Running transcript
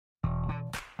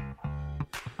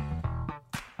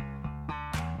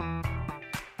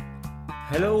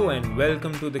Hello and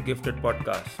welcome to the Gifted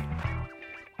Podcast.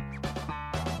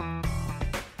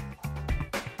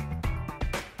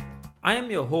 I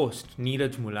am your host,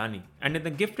 Neeraj Mulani, and in the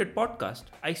Gifted Podcast,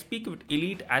 I speak with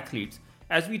elite athletes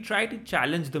as we try to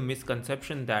challenge the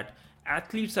misconception that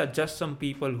athletes are just some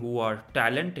people who are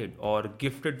talented or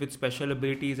gifted with special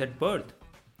abilities at birth.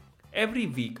 Every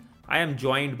week, I am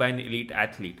joined by an elite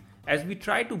athlete as we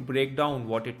try to break down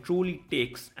what it truly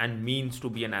takes and means to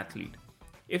be an athlete.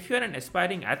 If you're an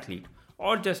aspiring athlete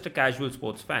or just a casual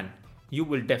sports fan, you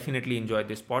will definitely enjoy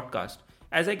this podcast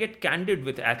as I get candid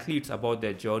with athletes about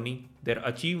their journey, their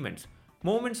achievements,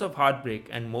 moments of heartbreak,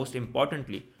 and most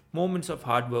importantly, moments of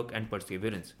hard work and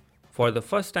perseverance. For the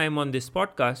first time on this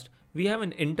podcast, we have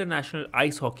an international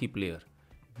ice hockey player,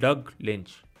 Doug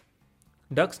Lynch.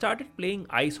 Doug started playing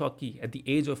ice hockey at the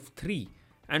age of 3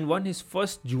 and won his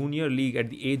first junior league at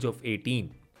the age of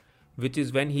 18, which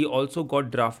is when he also got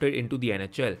drafted into the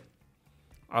NHL.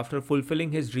 After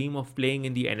fulfilling his dream of playing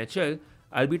in the NHL,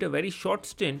 albeit a very short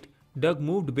stint, Doug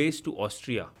moved base to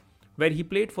Austria, where he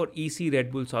played for EC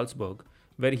Red Bull Salzburg,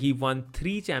 where he won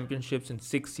 3 championships in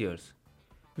 6 years.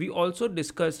 We also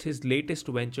discussed his latest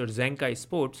venture, Zenkai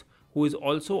Sports, who is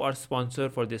also our sponsor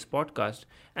for this podcast,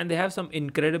 and they have some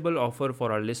incredible offer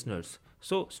for our listeners.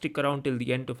 So stick around till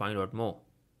the end to find out more.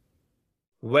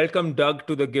 Welcome, Doug,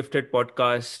 to the Gifted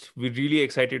Podcast. We're really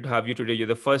excited to have you today. You're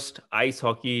the first ice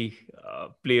hockey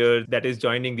player that is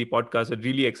joining the podcast. We're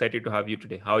really excited to have you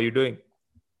today. How are you doing?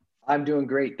 I'm doing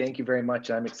great. Thank you very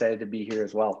much. I'm excited to be here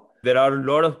as well. There are a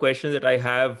lot of questions that I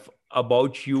have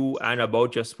about you and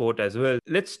about your sport as well.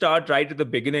 Let's start right at the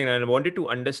beginning. And I wanted to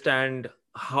understand,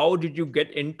 how did you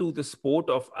get into the sport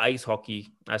of ice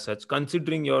hockey as such,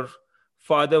 considering your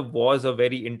father was a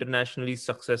very internationally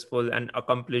successful and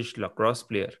accomplished lacrosse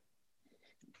player?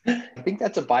 I think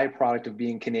that's a byproduct of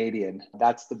being Canadian.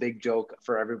 That's the big joke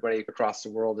for everybody across the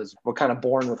world is we're kind of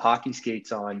born with hockey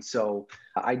skates on. So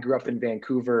I grew up in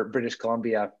Vancouver, British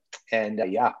Columbia, and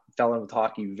fell in with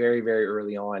hockey very, very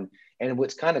early on. And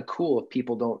what's kind of cool if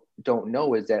people don't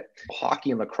know is that hockey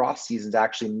and lacrosse seasons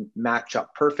actually match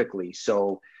up perfectly.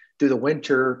 So through the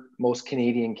winter, most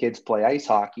Canadian kids play ice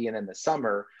hockey. And in the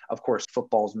summer, of course,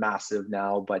 football's massive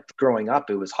now, but growing up,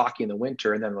 it was hockey in the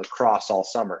winter and then lacrosse all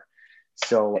summer.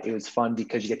 So it was fun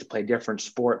because you get to play a different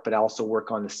sport, but also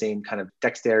work on the same kind of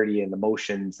dexterity and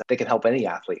emotions that can help any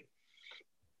athlete.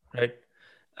 Right.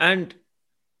 And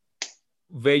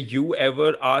were you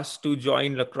ever asked to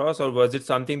join lacrosse, or was it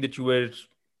something that you were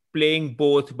playing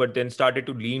both, but then started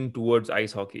to lean towards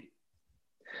ice hockey?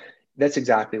 That's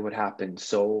exactly what happened.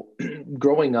 So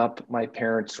growing up, my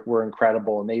parents were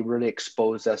incredible and they really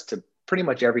exposed us to pretty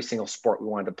much every single sport we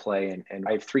wanted to play. And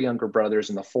I have 3 younger brothers,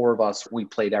 and the 4 of us, we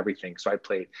played everything. So I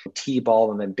played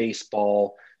t-ball and then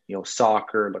baseball,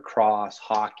 soccer, lacrosse,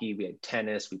 hockey. We had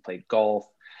tennis, we played golf.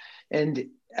 And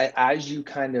as you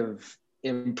kind of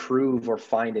improve or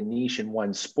find a niche in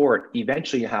one sport,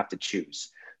 eventually you have to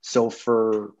choose. So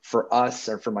for us,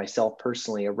 or for myself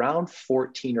personally, around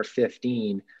 14 or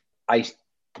 15, I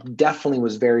definitely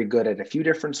was very good at a few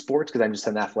different sports because I'm just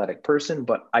an athletic person,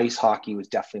 but ice hockey was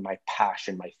definitely my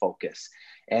passion, my focus.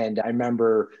 And I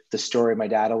remember the story my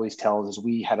dad always tells is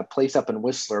we had a place up in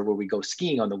Whistler where we go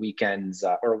skiing on the weekends,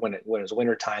 or when it was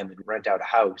wintertime, we'd rent out a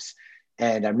house.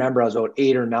 And I remember I was about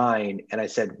 8 or 9 and I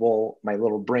said, well, my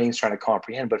little brain's trying to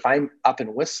comprehend, but if I'm up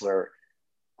in Whistler,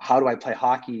 how do I play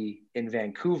hockey in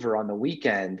Vancouver on the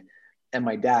weekend? And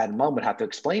my dad and mom would have to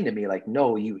explain to me, like,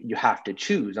 no, you have to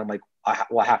choose. I'm like, I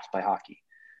have to play hockey.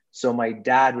 So my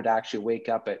dad would actually wake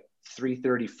up at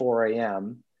 3:30, 4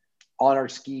 a.m. on our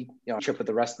ski trip with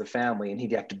the rest of the family. And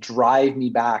he'd have to drive me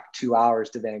back 2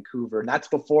 hours to Vancouver. And that's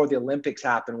before the Olympics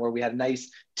happened, where we had a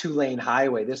nice 2-lane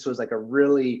highway. This was like a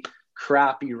really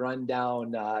crappy,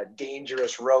 rundown,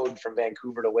 dangerous road from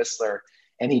Vancouver to Whistler.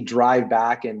 And he'd drive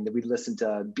back and we'd listen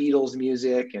to Beatles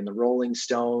music and the Rolling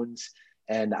Stones.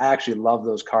 And I actually love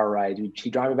those car rides.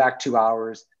 He'd drive me back 2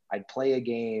 hours. I'd play a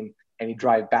game and he'd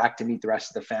drive back to meet the rest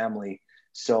of the family.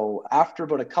 So after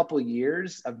about a couple of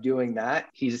years of doing that,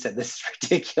 he just said, this is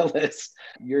ridiculous.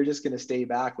 You're just going to stay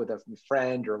back with a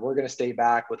friend, or we're going to stay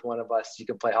back with one of us. You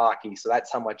can play hockey. So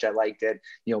that's how much I liked it,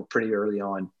 pretty early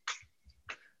on.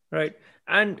 Right.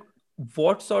 And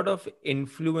what sort of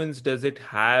influence does it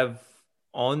have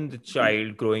on the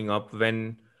child growing up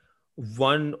when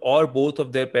one or both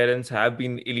of their parents have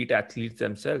been elite athletes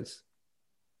themselves?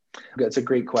 That's a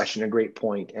great question, a great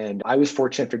point. And I was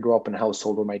fortunate to grow up in a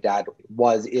household where my dad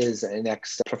is an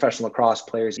ex-professional lacrosse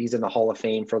player. He's in the Hall of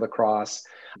Fame for lacrosse.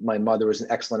 My mother was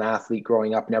an excellent athlete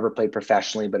growing up, never played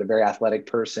professionally, but a very athletic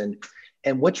person.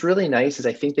 And what's really nice is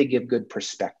I think they give good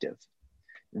perspective.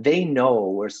 they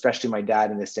know, especially my dad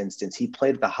in this instance, he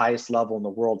played at the highest level in the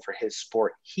world for his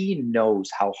sport. He knows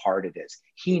how hard it is.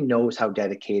 He knows how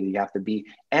dedicated you have to be.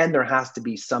 And there has to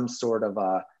be some sort of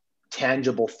a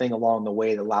tangible thing along the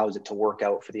way that allows it to work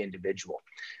out for the individual.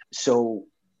 So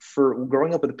for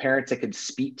growing up with parents that could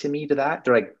speak to me to that,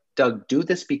 they're like, Doug, do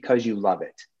this because you love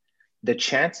it. The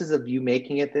chances of you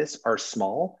making it this are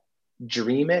small.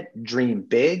 Dream it, dream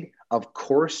big. Of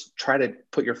course, try to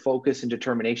put your focus and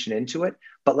determination into it,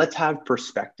 but let's have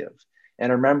perspective.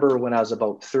 And I remember when I was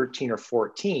about 13 or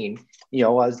 14, I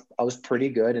was pretty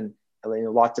good. And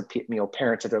lots of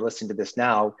parents that are listening to this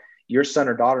now, your son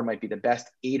or daughter might be the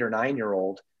best 8 or 9 year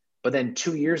old, but then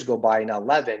 2 years go by and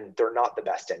 11, they're not the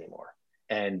best anymore.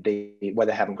 And they,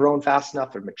 whether they haven't grown fast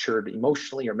enough or matured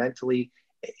emotionally or mentally,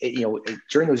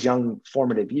 during those young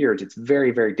formative years, it's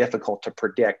very, very difficult to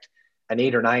predict an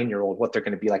 8 or 9 year old what they're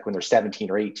going to be like when they're 17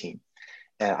 or 18.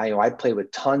 And I played with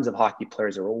tons of hockey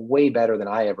players that were way better than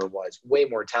I ever was, way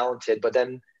more talented, but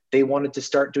then they wanted to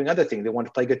start doing other things. They wanted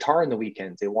to play guitar in the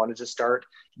weekends. They wanted to start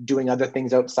doing other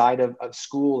things outside of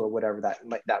school or whatever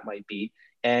that might be.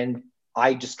 And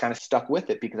I just kind of stuck with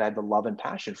it because I had the love and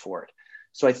passion for it.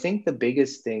 So I think the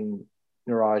biggest thing,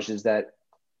 Niraj, is that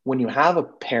when you have a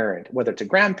parent, whether it's a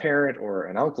grandparent or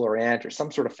an uncle or aunt or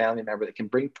some sort of family member that can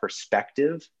bring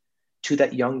perspective to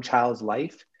that young child's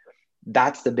life,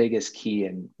 that's the biggest key.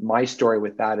 And my story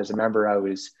with that is, I remember I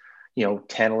was,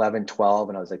 10, 11, 12,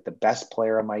 and I was like the best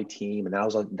player on my team. And I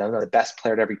was the best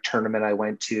player at every tournament I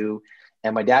went to.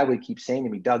 And my dad would keep saying to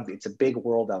me, Doug, it's a big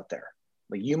world out there.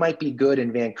 Like, you might be good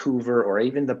in Vancouver or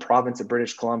even the province of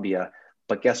British Columbia,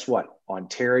 but guess what?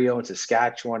 Ontario and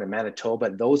Saskatchewan and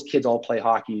Manitoba, those kids all play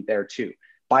hockey there too.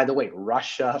 By the way,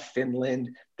 Russia,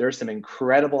 Finland, there's some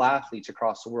incredible athletes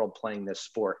across the world playing this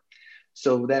sport.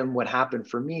 So then what happened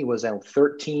for me was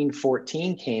 13,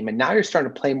 14 came, and now you're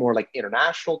starting to play more like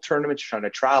international tournaments, trying to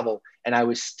travel. And I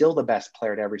was still the best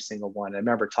player at every single one. I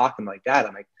remember talking like that.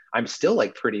 I'm like, I'm still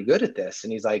like pretty good at this.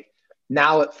 And he's like,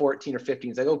 now at 14 or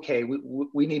 15, he's like, okay,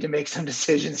 we need to make some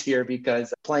decisions here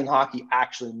because playing hockey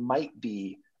actually might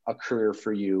be a career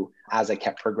for you as I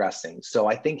kept progressing. So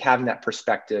I think having that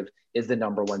perspective is the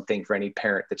number one thing for any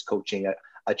parent that's coaching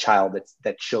a child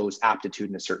that shows aptitude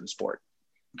in a certain sport.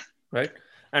 Right.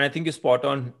 And I think you're spot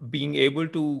on, being able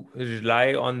to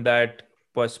rely on that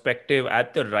perspective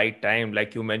at the right time.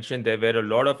 Like you mentioned, there were a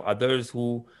lot of others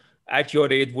who at your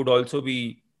age would also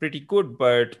be pretty good,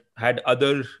 but had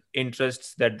other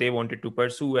interests that they wanted to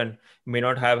pursue and may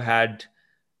not have had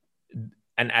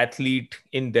an athlete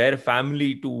in their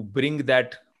family to bring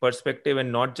that perspective,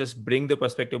 and not just bring the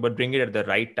perspective, but bring it at the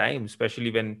right time,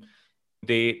 especially when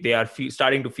they are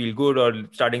starting to feel good or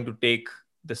starting to take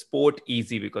the sport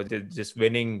easy because they're just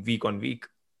winning week on week.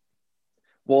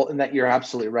 Well, and that you're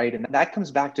absolutely right. And that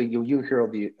comes back to you hear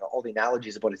all the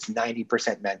analogies about it's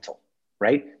 90% mental,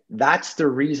 right? That's the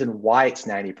reason why it's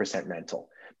 90% mental,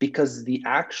 because the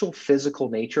actual physical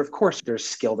nature, of course, there's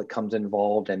skill that comes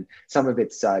involved, and some of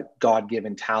it's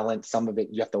God-given talent. Some of it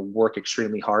you have to work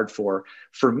extremely hard for.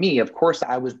 For me, of course,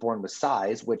 I was born with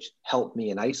size, which helped me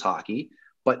in ice hockey,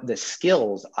 but the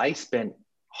skills, I spent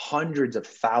hundreds of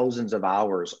thousands of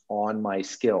hours on my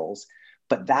skills,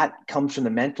 but that comes from the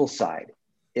mental side.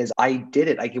 Is I did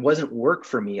it. Like, it wasn't work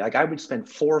for me. Like, I would spend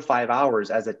 4 or 5 hours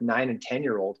as a 9 and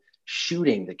 10-year-old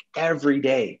shooting like every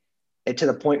day. And to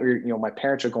the point where, my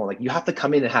parents are going like, you have to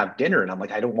come in and have dinner. And I'm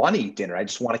like, I don't want to eat dinner. I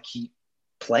just want to keep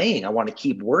playing. I want to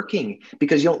keep working,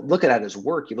 because you don't look at it as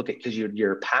work. You look at it because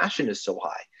your passion is so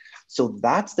high. So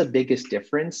that's the biggest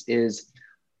difference. Is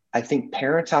I think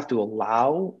parents have to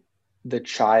allow the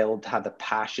child to have the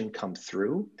passion come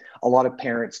through. A lot of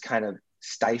parents kind of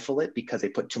stifle it because they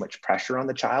put too much pressure on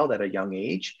the child at a young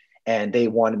age, and they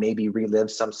want to maybe relive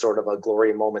some sort of a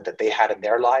glory moment that they had in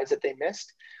their lives that they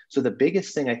missed. So the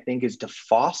biggest thing I think is to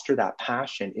foster that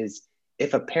passion. Is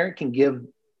if a parent can give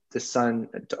the son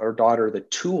or daughter the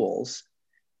tools,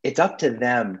 it's up to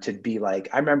them to be like,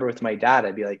 I remember with my dad,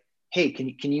 I'd be like, hey,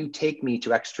 can you take me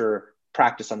to extra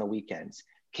practice on the weekends?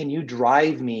 Can you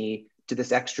drive me to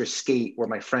this extra skate where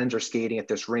my friends are skating at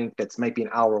this rink that's might be an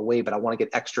hour away, but I want to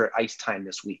get extra ice time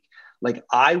this week? Like,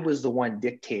 I was the one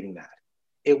dictating that.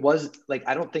 It was like,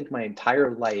 I don't think my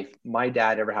entire life, my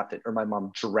dad ever had to, or my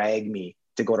mom drag me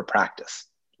to go to practice.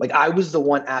 Like, I was the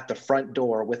one at the front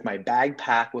door with my bag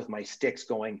packed with my sticks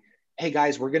going, hey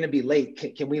guys, we're going to be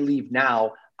late. Can we leave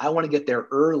now? I want to get there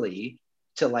early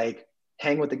to like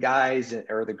hang with the guys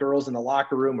or the girls in the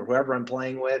locker room or whoever I'm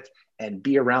playing with and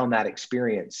be around that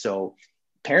experience. So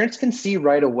parents can see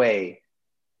right away,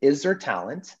 is there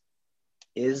talent?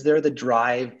 Is there the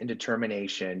drive and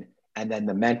determination? And then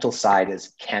the mental side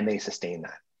is, can they sustain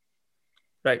that?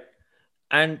 Right.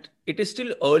 And it is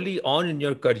still early on in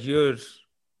your career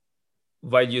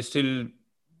while you're still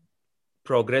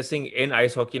progressing in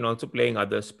ice hockey and also playing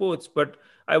other sports. But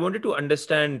I wanted to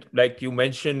understand, like you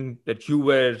mentioned, that you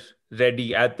were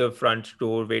ready at the front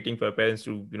door waiting for your parents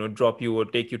to, drop you or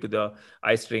take you to the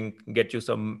ice rink, get you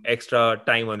some extra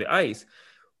time on the ice.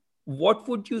 What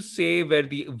would you say were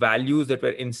the values that were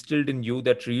instilled in you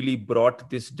that really brought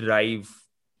this drive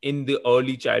in the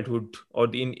early childhood or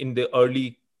in the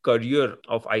early career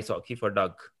of ice hockey for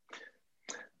Doug?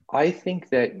 I think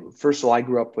that first of all, I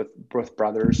grew up with both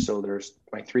brothers. So there's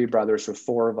my three brothers, so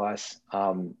four of us.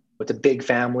 It's a big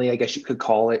family, I guess you could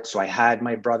call it. So I had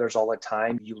my brothers all the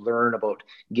time. You learn about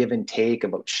give and take,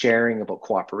 about sharing, about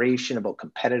cooperation, about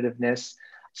competitiveness.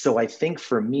 So I think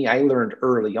for me, I learned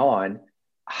early on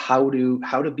how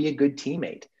to be a good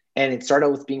teammate. And it started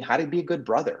out with being how to be a good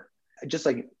brother. Just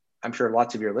like I'm sure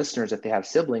lots of your listeners, if they have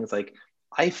siblings, like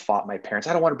I fought my parents.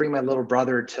 I don't want to bring my little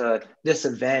brother to this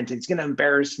event. It's going to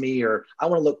embarrass me, or I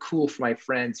want to look cool for my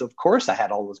friends. So of course, I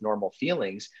had all those normal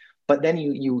feelings. But then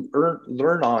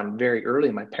learn on very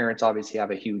early. My parents obviously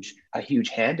have a huge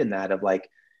hand in that. Of like,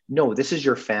 no, this is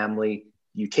your family.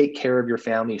 You take care of your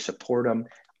family. You support them.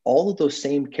 All of those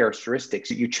same characteristics.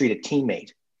 You treat a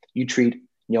teammate. You treat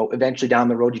eventually down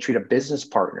the road. You treat a business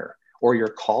partner or your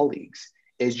colleagues.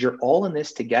 Is you're all in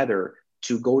this together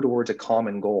to go towards a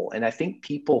common goal. And I think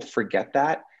people forget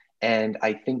that. And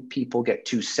I think people get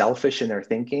too selfish in their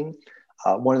thinking.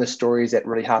 One of the stories that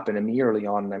really happened to me early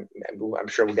on, and I'm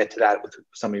sure we'll get to that with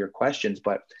some of your questions,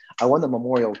 but I won the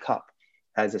Memorial Cup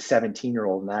as a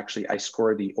 17-year-old. And actually, I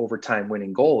scored the overtime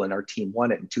winning goal, and our team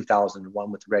won it in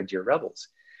 2001 with Red Deer Rebels.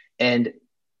 And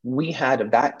we had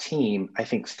of that team, I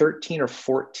think 13 or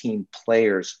 14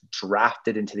 players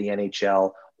drafted into the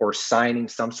NHL or signing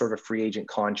some sort of free agent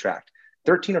contract.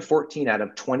 13 or 14 out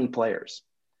of 20 players.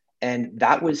 And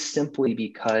that was simply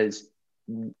because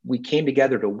we came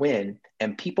together to win,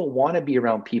 and people want to be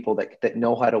around people that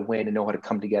know how to win and know how to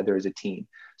come together as a team.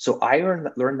 So I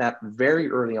learned that very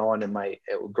early on in my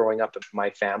growing up in my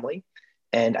family.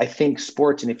 And I think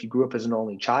sports, and if you grew up as an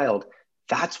only child,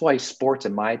 that's why sports,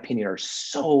 in my opinion, are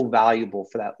so valuable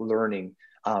for that learning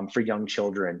for young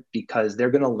children, because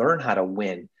they're going to learn how to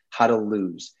win, how to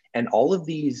lose. And all of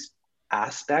these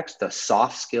aspects, the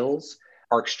soft skills,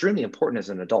 are extremely important as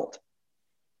an adult.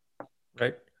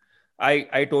 Right.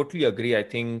 I totally agree. I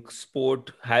think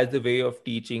sport has a way of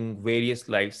teaching various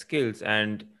life skills.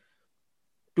 And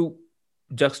to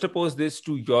juxtapose this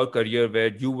to your career, where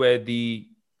you were the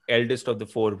eldest of the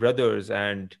four brothers,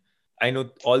 and I know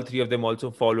all three of them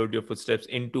also followed your footsteps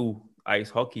into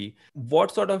ice hockey.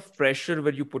 What sort of pressure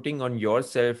were you putting on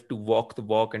yourself to walk the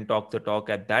walk and talk the talk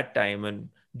at that time? And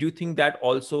do you think that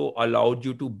also allowed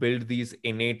you to build these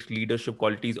innate leadership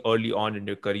qualities early on in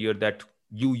your career that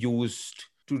you used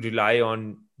to rely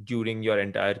on during your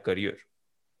entire career?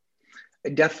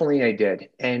 Definitely I did.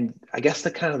 And I guess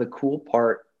the cool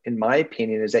part, in my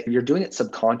opinion, is that you're doing it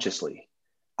subconsciously.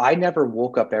 I never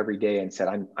woke up every day and said,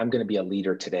 I'm going to be a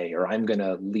leader today, or I'm going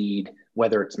to lead,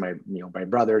 whether it's my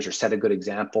brothers, or set a good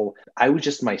example. I was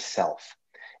just myself.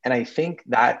 And I think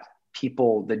that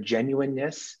people, the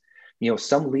genuineness,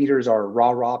 some leaders are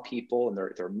rah people and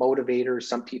they're motivators.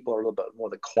 Some people are a little bit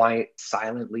more the quiet,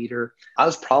 silent leader. I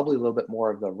was probably a little bit more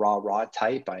of the rah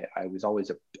type. I was always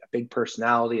a big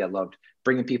personality. I loved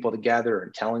bringing people together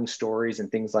and telling stories and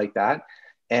things like that.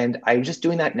 And I was just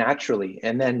doing that naturally.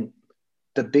 And then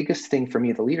the biggest thing for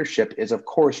me, the leadership, is of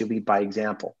course you lead by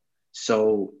example.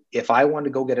 So if I wanted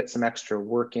to go get some extra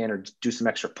work in or do some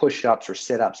extra push-ups or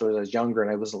sit-ups when I was younger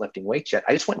and I wasn't lifting weights yet,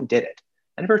 I just went and did it.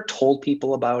 I never told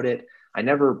people about it. I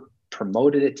never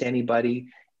promoted it to anybody.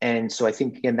 And so I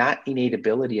think, again, that innate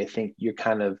ability, I think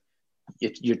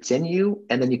it's in you,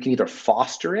 and then you can either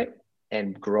foster it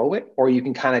and grow it, or you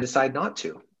can kind of decide not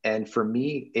to. And for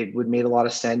me, it would make a lot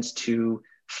of sense to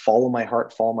follow my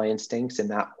heart, follow my instincts. And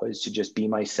that was to just be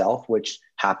myself, which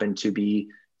happened to be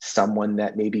someone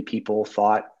that maybe people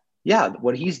thought, yeah,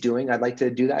 what he's doing, I'd like to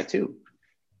do that too.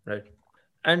 Right.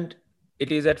 And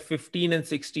it is at 15 and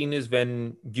 16 is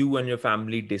when you and your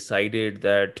family decided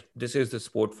that this is the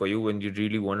sport for you and you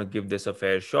really want to give this a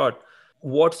fair shot.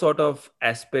 What sort of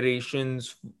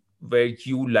aspirations were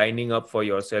you lining up for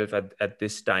yourself at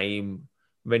this time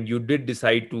when you did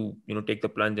decide to, take the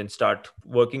plunge and start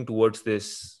working towards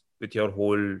this with your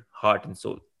whole heart and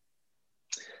soul?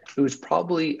 It was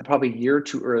probably a year or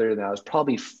two earlier than that. I was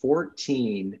probably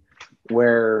 14,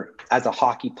 where as a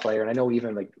hockey player, and I know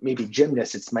even like maybe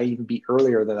gymnasts, it might even be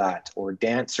earlier than that, or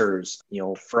dancers,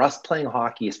 for us playing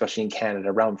hockey, especially in Canada,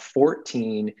 around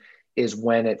 14 is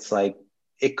when it's like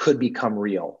it could become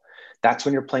real. That's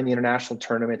when you're playing the international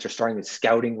tournaments or starting the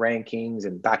scouting rankings.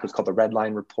 And back it was called the Red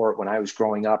Line Report when I was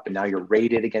growing up. And now you're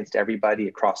rated against everybody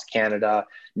across Canada.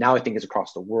 Now I think it's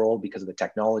across the world because of the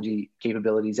technology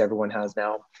capabilities everyone has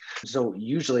now. So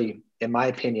usually, in my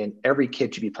opinion, every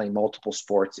kid should be playing multiple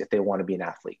sports if they want to be an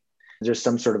athlete. There's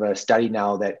some sort of a study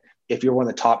now that if you're one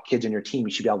of the top kids in your team,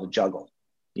 you should be able to juggle,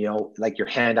 like your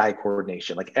hand-eye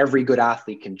coordination. Like every good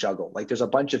athlete can juggle. Like there's a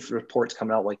bunch of reports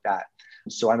coming out like that.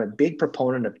 So I'm a big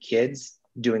proponent of kids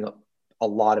doing a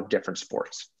lot of different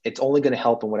sports. It's only going to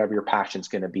help in whatever your passion's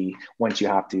going to be once you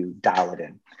have to dial it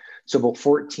in. So about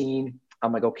 14,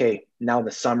 I'm like, okay, now in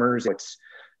the summers, it's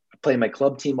playing my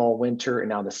club team all winter. And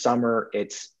now in the summer,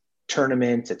 it's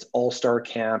tournaments, it's all-star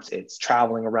camps, it's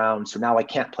traveling around. So now I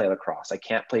can't play lacrosse. I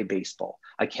can't play baseball.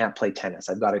 I can't play tennis.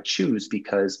 I've got to choose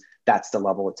because that's the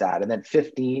level it's at. And then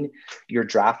 15, you're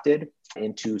drafted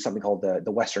into something called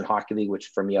the Western Hockey League,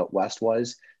 which for me out West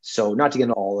was. So not to get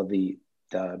into all of the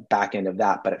back end of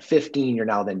that, but at 15, you're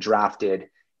now then drafted.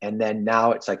 And then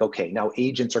now it's like, okay, now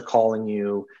agents are calling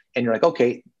you and you're like,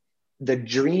 okay, the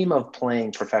dream of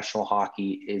playing professional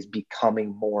hockey is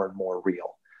becoming more and more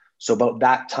real. So about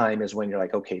that time is when you're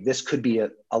like, okay, this could be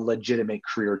a legitimate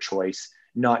career choice,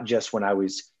 not just when I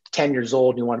was 10 years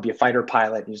old and you want to be a fighter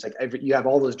pilot. And you're like, you have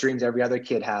all those dreams every other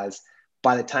kid has.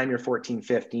 By the time you're 14,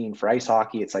 15 for ice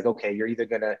hockey, it's like, okay, you're either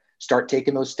going to start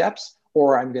taking those steps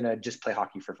or I'm going to just play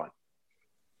hockey for fun.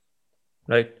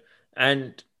 Right.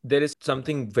 And there is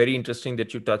something very interesting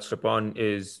that you touched upon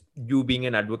is you being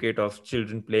an advocate of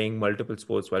children playing multiple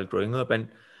sports while growing up. And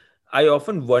I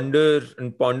often wonder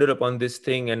and ponder upon this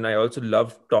thing. And I also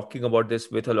love talking about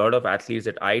this with a lot of athletes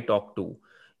that I talk to,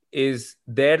 is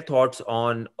their thoughts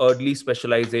on early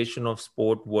specialization of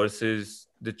sport versus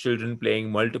the children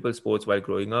playing multiple sports while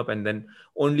growing up. And then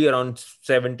only around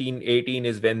 17, 18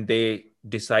 is when they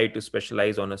decide to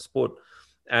specialize on a sport.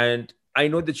 And I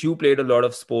know that you played a lot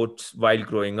of sports while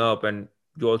growing up and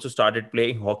you also started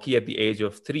playing hockey at the age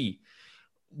of 3.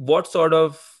 What sort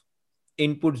of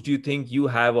inputs do you think you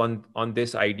have on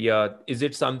this idea? Is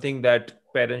it something that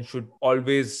parents should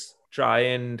always try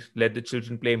and let the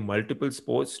children play multiple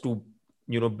sports to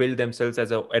build themselves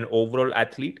as an overall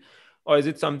athlete, or is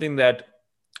it something that,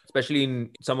 especially in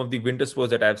some of the winter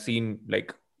sports that I've seen,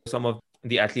 like some of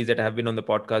the athletes that have been on the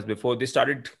podcast before, they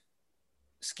started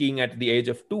skiing at the age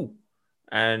of 2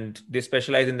 and they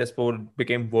specialize in the sport,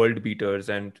 became world beaters,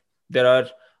 and there are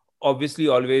obviously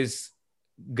always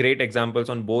great examples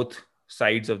on both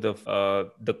sides of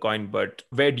the coin, but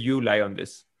where do you lie on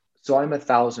this? So I'm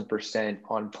 1,000%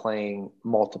 on playing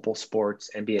multiple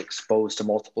sports and be exposed to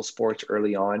multiple sports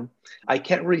early on. I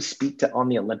can't really speak to on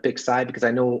the Olympic side because I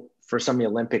know for some of the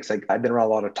Olympics, like I've been around a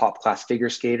lot of top class figure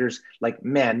skaters. Like,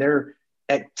 man, they're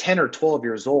at 10 or 12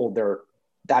 years old.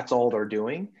 That's all they're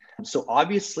doing. So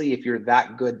obviously, if you're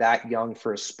that good, that young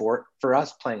for a sport, for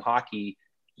us playing hockey,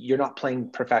 you're not playing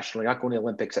professionally, you're not going to the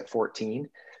Olympics at 14.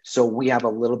 So we have a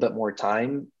little bit more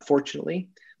time, fortunately.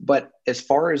 But as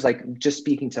far as like just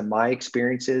speaking to my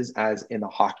experiences as in the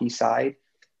hockey side,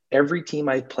 every team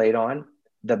I played on,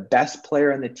 the best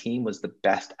player on the team was the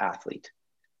best athlete.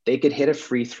 They could hit a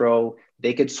free throw,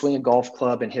 they could swing a golf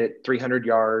club and hit it 300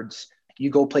 yards.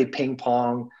 You go play ping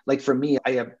pong. Like for me,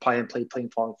 I have played ping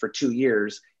pong for 2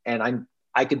 years, and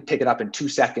I could pick it up in 2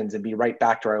 seconds and be right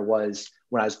back to where I was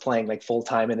when I was playing like full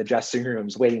time in the dressing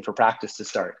rooms, waiting for practice to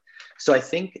start. So I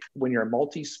think when you're a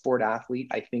multi-sport athlete,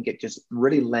 I think it just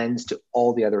really lends to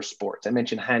all the other sports. I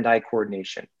mentioned hand-eye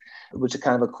coordination, which is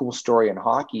kind of a cool story in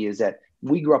hockey is that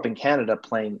we grew up in Canada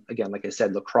playing, again, like I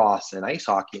said, lacrosse and ice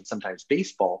hockey and sometimes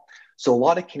baseball. So a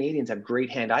lot of Canadians have great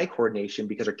hand-eye coordination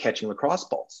because they're catching lacrosse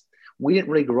balls. We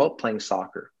didn't really grow up playing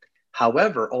soccer.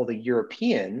 However, all the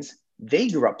Europeans, they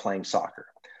grew up playing soccer.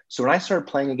 So when I started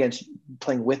playing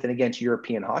with and against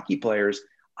European hockey players,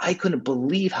 I couldn't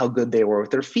believe how good they were with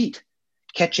their feet,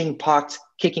 catching pucks,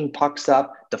 kicking pucks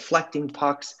up, deflecting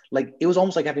pucks. Like it was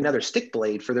almost like having another stick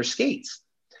blade for their skates.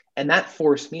 And that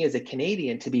forced me as a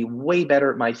Canadian to be way better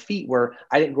at my feet where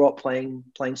I didn't grow up playing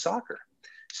soccer.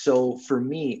 So for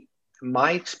me,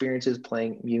 my experiences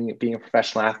being a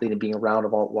professional athlete and being around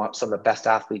some of the best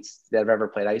athletes that have ever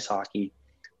played ice hockey,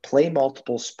 play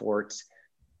multiple sports,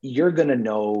 you're going to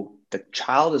know, the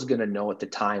child is going to know at the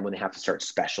time when they have to start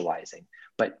specializing.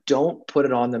 But don't put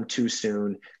it on them too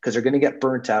soon because they're going to get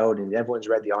burnt out. And everyone's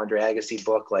read the Andre Agassi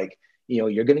book. Like,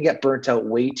 you're going to get burnt out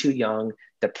way too young.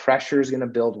 The pressure is going to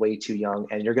build way too young,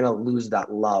 and you're going to lose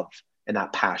that love and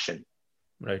that passion.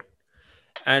 Right.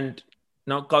 And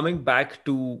now coming back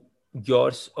to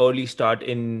your early start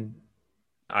in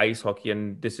ice hockey,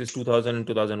 and this is 2000 and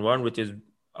 2001, which is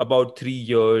about 3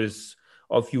 years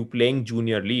of you playing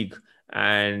junior league.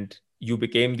 And you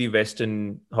became the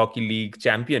Western Hockey League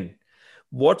champion.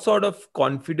 What sort of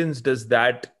confidence does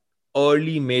that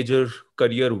early major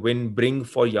career win bring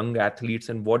for young athletes,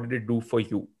 and what did it do for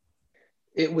you?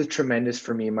 It was tremendous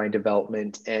for me in my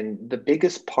development. And the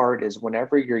biggest part is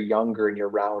whenever you're younger and you're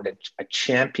around a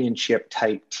championship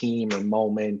type team or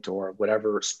moment or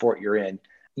whatever sport you're in,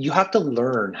 you have to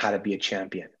learn how to be a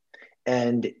champion.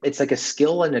 And it's like a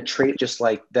skill and a trait, just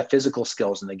like the physical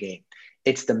skills in the game.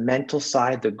 It's the mental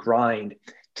side, the grind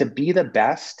to be the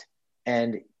best.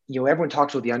 And, everyone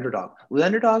talks about the underdog. Well, the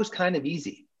underdog is kind of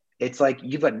easy. It's like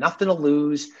you've got nothing to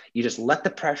lose. You just let the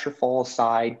pressure fall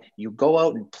aside. You go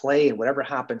out and play, and whatever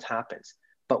happens, happens.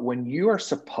 But when you are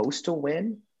supposed to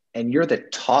win and you're the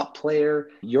top player,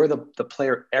 you're the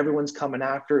player everyone's coming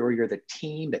after, or you're the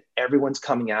team that everyone's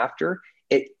coming after,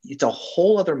 it's a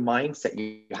whole other mindset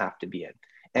you have to be in.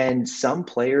 And some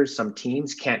players, some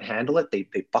teams can't handle it. They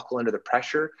buckle under the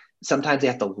pressure. Sometimes they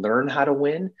have to learn how to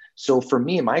win. So for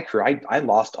me in my career, I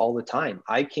lost all the time.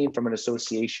 I came from an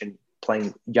association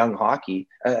playing young hockey,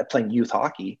 playing youth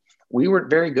hockey. We weren't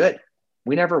very good.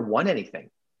 We never won anything.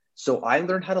 So I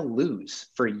learned how to lose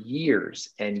for years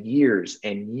and years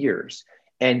and years.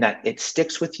 And that it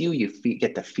sticks with you. You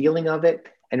get the feeling of it.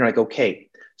 And you're like, okay.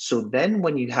 So then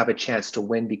when you have a chance to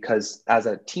win, because as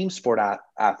a team sport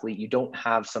athlete, you don't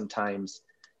have sometimes,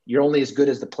 you're only as good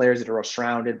as the players that are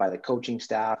surrounded by the coaching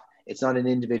staff. It's not an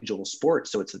individual sport.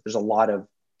 So there's a lot of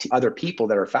other people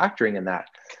that are factoring in that.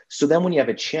 So then when you have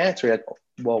a chance, you're like,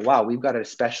 well, wow, we've got a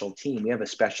special team. We have a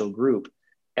special group.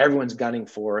 Everyone's gunning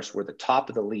for us. We're the top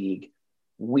of the league.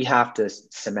 We have to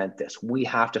cement this. We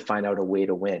have to find out a way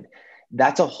to win.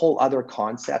 That's a whole other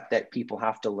concept that people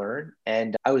have to learn.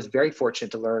 And I was very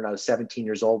fortunate to learn. I was 17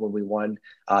 years old when we won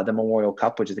the Memorial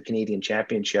Cup, which is the Canadian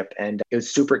Championship. And it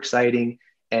was super exciting.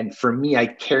 And for me, I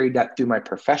carried that through my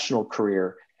professional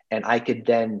career. And I could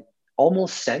then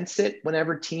almost sense it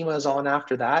whenever team was on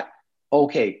after that.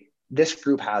 Okay, this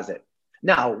group has it.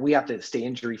 Now we have to stay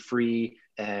injury free.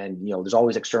 And, there's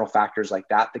always external factors like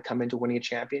that come into winning a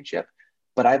championship.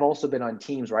 But I've also been on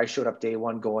teams where I showed up day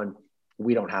one going,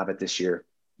 we don't have it this year.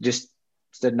 Just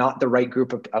not the right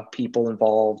group of people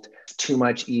involved, too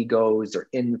much egos or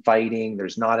infighting.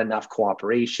 There's not enough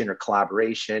cooperation or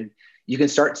collaboration. You can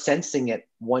start sensing it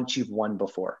once you've won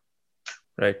before.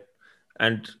 Right.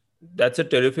 And that's a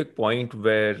terrific point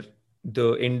where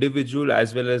the individual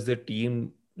as well as the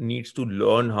team needs to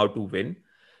learn how to win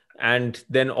and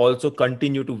then also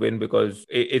continue to win, because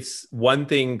it's one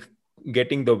thing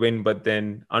getting the win, but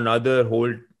then another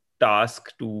whole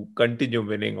task to continue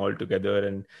winning altogether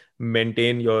and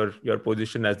maintain your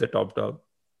position as the top dog.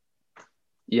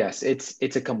 Yes,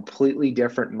 it's a completely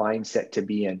different mindset to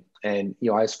be in. And,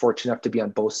 I was fortunate enough to be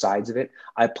on both sides of it.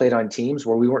 I played on teams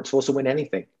where we weren't supposed to win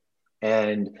anything.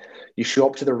 And you show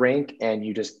up to the rink and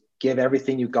you just give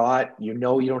everything you got. You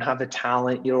don't have the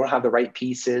talent, you don't have the right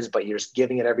pieces, but you're just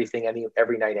giving it everything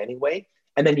every night anyway.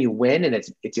 And then you win, and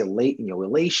it's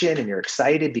elation, and you're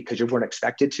excited because you weren't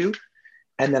expected to.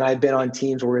 And then I've been on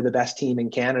teams where we're the best team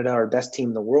in Canada or best team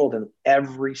in the world. And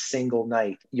every single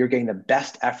night you're getting the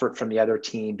best effort from the other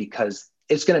team because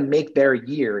it's going to make their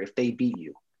year if they beat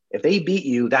you. If they beat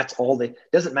you, that's all.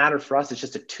 Doesn't matter for us. It's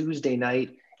just a Tuesday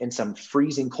night in some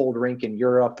freezing cold rink in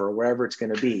Europe or wherever it's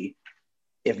going to be.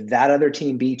 If that other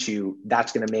team beats you,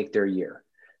 that's going to make their year.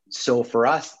 So for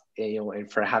us,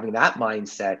 and for having that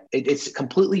mindset, it's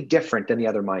completely different than the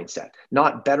other mindset.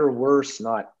 Not better, worse,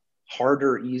 not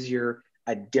harder, easier,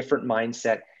 a different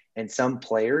mindset. And some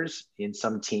players in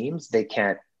some teams, they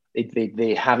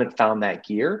haven't found that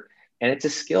gear, and it's a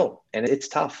skill and it's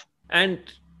tough. And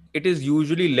it is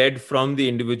usually led from the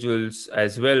individuals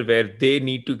as well, where they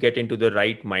need to get into the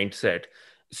right mindset.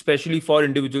 Especially for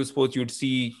individual sports, you'd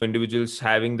see individuals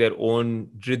having their own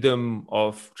rhythm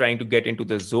of trying to get into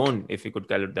the zone, if you could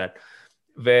call it that,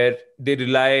 where they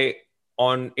rely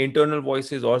on internal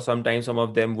voices, or sometimes some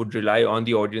of them would rely on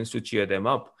the audience to cheer them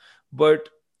up. But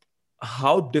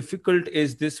how difficult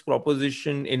is this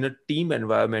proposition in a team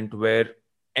environment where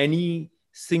any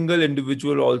single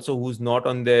individual also who's not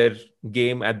on their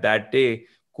game at that day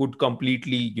could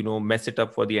completely mess it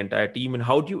up for the entire team? And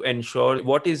how do you ensure,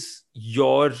 what is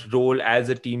your role as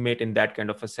a teammate in that kind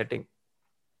of a setting?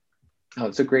 Oh,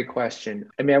 it's a great question.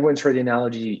 I mean, everyone's heard the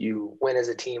analogy, you win as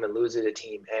a team and lose as a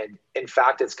team. And in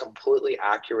fact, it's completely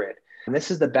accurate. And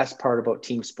this is the best part about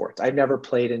team sports. I've never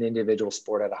played an individual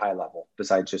sport at a high level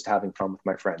besides just having fun with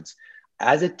my friends.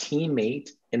 As a teammate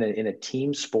in a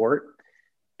team sport,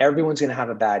 everyone's going to have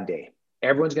a bad day.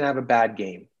 Everyone's going to have a bad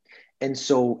game. And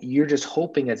so you're just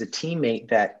hoping as a teammate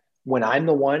that When I'm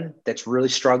the one that's really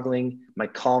struggling, my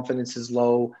confidence is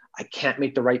low, I can't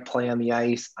make the right play on the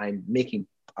ice, I'm making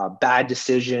bad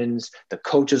decisions, the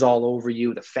coach is all over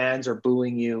you, the fans are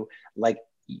booing you. Like,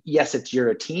 yes, you're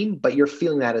a team, but you're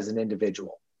feeling that as an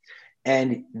individual.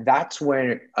 And that's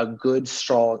where a good,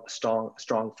 strong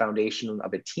foundation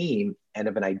of a team and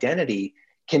of an identity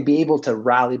can be able to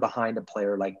rally behind a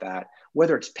player like that,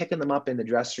 whether it's picking them up in the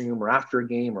dressing room or after a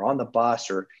game or on the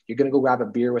bus, or you're going to go grab a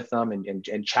beer with them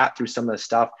and chat through some of the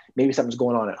stuff. Maybe something's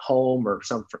going on at home or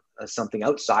something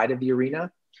outside of the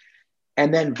arena.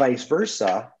 And then vice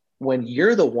versa, when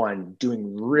you're the one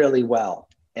doing really well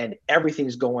and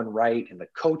everything's going right and the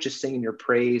coach is singing your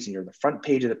praise and you're on the front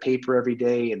page of the paper every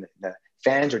day and the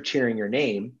fans are cheering your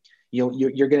name,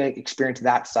 you're going to experience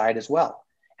that side as well.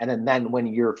 And then when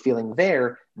you're feeling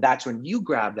there, that's when you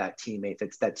grab that teammate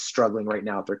that's struggling right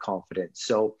now with their confidence.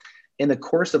 So in the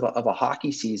course of a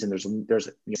hockey season, there's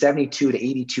 72 to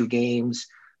 82 games,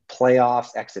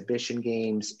 playoffs, exhibition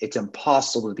games. It's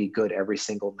impossible to be good every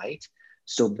single night.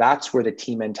 So that's where the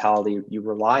team mentality, you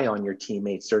rely on your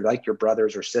teammates. They're like your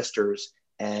brothers or sisters,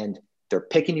 and they're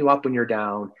picking you up when you're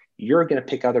down. You're going to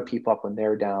pick other people up when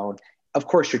they're down. Of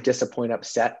course, you're disappointed,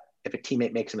 upset if a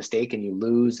teammate makes a mistake and you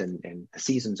lose and the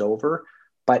season's over.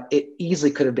 But it easily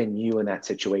could have been you in that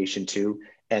situation too.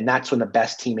 And that's when the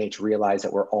best teammates realize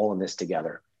that we're all in this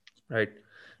together. Right.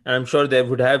 And I'm sure there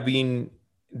would have been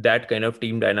that kind of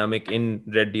team dynamic in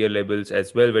Red Deer levels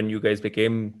as well when you guys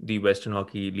became the Western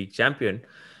Hockey League champion.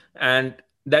 And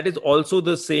that is also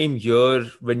the same year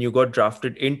when you got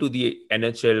drafted into the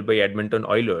NHL by Edmonton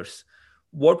Oilers.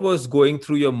 What was going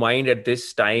through your mind at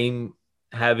this time,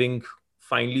 having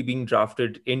finally been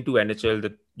drafted into NHL,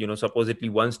 that, supposedly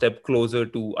one step closer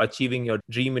to achieving your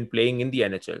dream in playing in the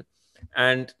NHL?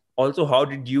 And also, how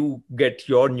did you get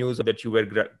your news that you were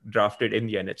drafted in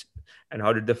the NHL, and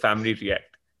how did the family react?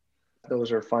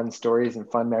 Those are fun stories and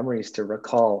fun memories to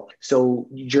recall. So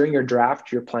during your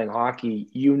draft, you're playing hockey,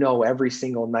 every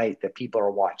single night that people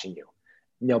are watching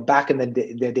you. Back in the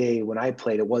day when I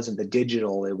played, it wasn't the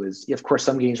digital. It was, of course,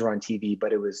 some games were on TV,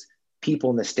 but it was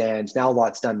people in the stands. Now a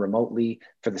lot's done remotely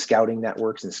for the scouting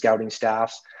networks and scouting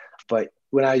staffs. But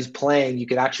when I was playing, you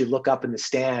could actually look up in the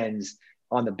stands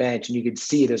on the bench and you could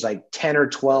see there's like 10 or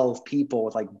 12 people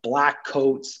with like black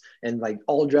coats and like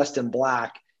all dressed in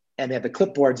black, and they have the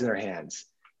clipboards in their hands.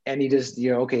 And you just,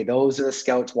 okay, those are the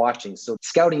scouts watching. So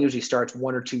scouting usually starts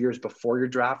 1 or 2 years before you're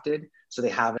drafted. So they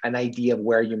have an idea of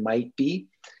where you might be.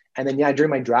 And then, during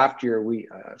my draft year, we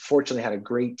fortunately had a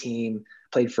great team,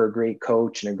 played for a great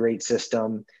coach and a great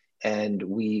system, and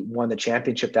we won the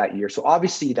championship that year. So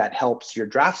obviously that helps your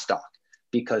draft stock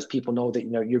because people know that,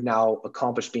 you've now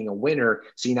accomplished being a winner.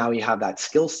 So now you have that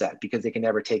skill set because they can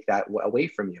never take that away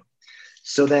from you.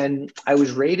 So then I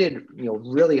was rated,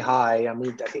 really high. I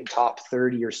moved, I think, top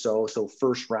 30 or so. So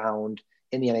first round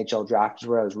in the NHL draft is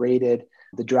where I was rated.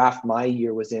 The draft my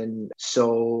year was in.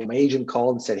 So my agent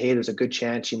called and said, hey, there's a good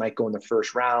chance you might go in the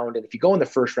first round. And if you go in the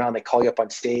first round, they call you up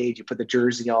on stage, you put the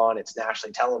jersey on, it's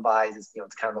nationally televised.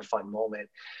 It's kind of a fun moment.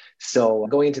 So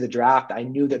going into the draft, I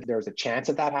knew that there was a chance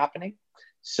of that happening.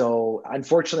 So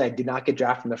unfortunately, I did not get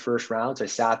drafted in the first round. So I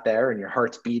sat there and your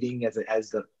heart's beating as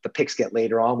the picks get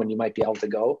later on when you might be able to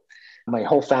go. My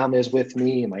whole family is with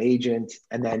me and my agent.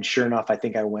 And then sure enough, I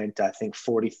think I went,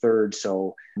 43rd.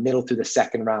 So middle through the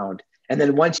second round. And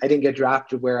then once I didn't get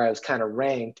drafted where I was kind of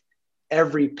ranked,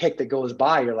 every pick that goes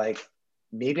by, you're like,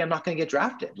 maybe I'm not going to get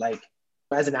drafted. Like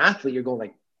as an athlete, you're going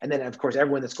like, and then of course,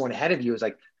 everyone that's going ahead of you is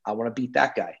like, I want to beat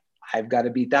that guy. I've got to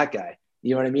beat that guy.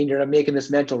 You know what I mean? You're not making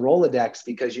this mental Rolodex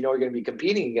because you're going to be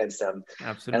competing against them.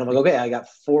 Absolutely. And I'm like, okay, I got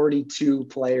 42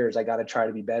 players I got to try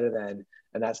to be better than.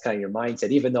 And that's kind of your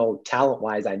mindset, even though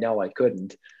talent-wise, I know I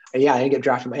couldn't. And I didn't get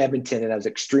drafted by Edmonton, and I was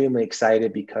extremely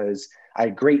excited because I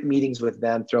had great meetings with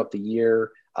them throughout the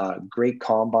year, great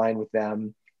combine with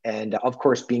them. And of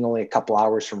course, being only a couple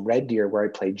hours from Red Deer where I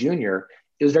played junior,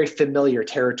 it was very familiar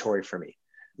territory for me.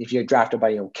 If you get drafted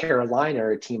by, Carolina,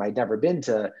 or a team I'd never been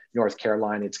to North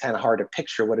Carolina, it's kind of hard to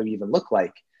picture what it would even look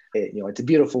like. It's a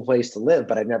beautiful place to live,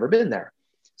 but I've never been there.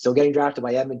 So getting drafted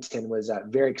by Edmonton was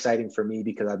very exciting for me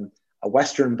because I'm a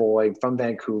Western boy from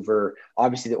Vancouver.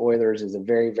 Obviously, the Oilers is a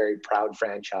very, very proud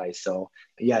franchise. So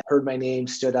heard my name,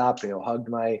 stood up, hugged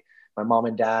my mom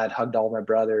and dad, hugged all my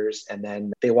brothers, and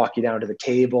then they walk you down to the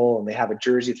table and they have a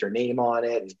jersey with their name on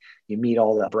it. And you meet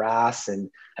all the brass, and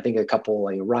I think a couple,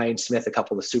 Ryan Smith, a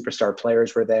couple of the superstar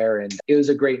players were there, and it was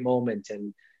a great moment.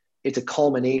 And it's a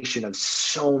culmination of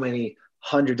so many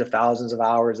hundreds of thousands of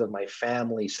hours of my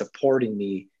family supporting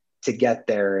me to get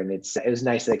there. And it was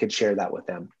nice that I could share that with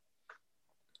them.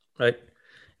 Right.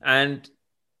 And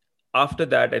After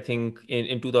that, I think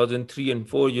in 2003 and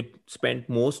 4, you spent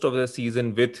most of the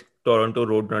season with Toronto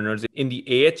Roadrunners in the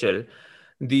AHL,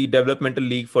 the developmental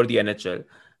league for the NHL.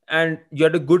 And you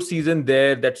had a good season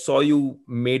there that saw you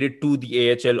made it to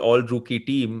the AHL all rookie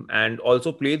team and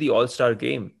also play the All-Star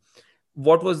game.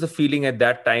 What was the feeling at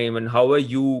that time, and how are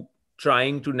you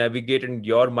trying to navigate in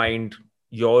your mind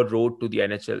your road to the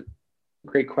NHL?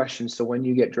 Great question. So when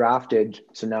you get drafted,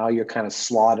 so now you're kind of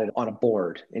slotted on a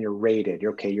board and you're rated.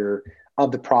 You're okay. You're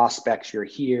of the prospects. You're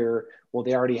here. Well,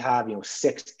 they already have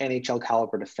 6 NHL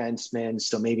caliber defensemen.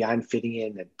 So maybe I'm fitting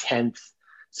in the 10th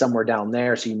somewhere down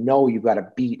there. So you've got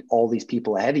to beat all these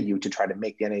people ahead of you to try to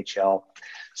make the NHL.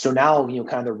 So now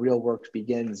kind of the real work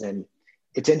begins. And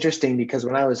it's interesting because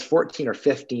when I was 14 or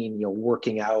 15,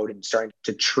 working out and starting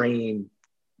to train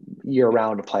year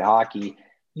round to play hockey,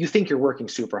 you think you're working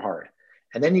super hard.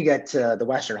 And then you get to the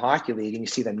Western Hockey League and you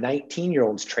see the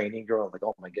 19-year-olds training. You're like,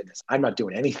 oh my goodness, I'm not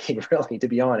doing anything really, to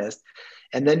be honest.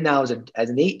 And then now as an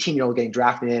 18-year-old getting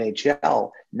drafted in the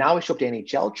NHL, now we show up to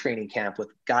NHL training camp with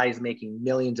guys making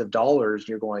millions of dollars.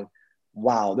 You're going,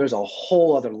 wow, there's a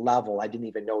whole other level I didn't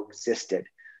even know existed.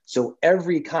 So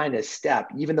every kind of step,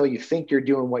 even though you think you're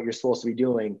doing what you're supposed to be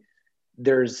doing,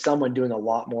 there's someone doing a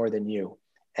lot more than you.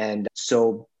 And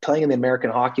so playing in the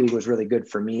American Hockey League was really good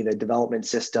for me, the development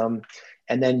system.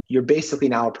 And then you're basically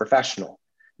now a professional.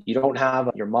 You don't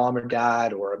have your mom or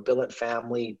dad or a billet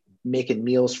family making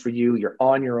meals for you. You're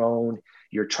on your own.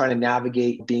 You're trying to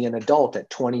navigate being an adult at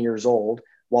 20 years old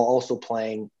while also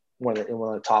playing in one of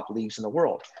the top leagues in the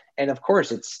world. And of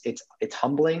course, it's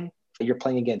humbling. You're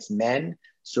playing against men.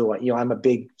 So, I'm a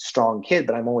big, strong kid,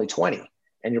 but I'm only 20.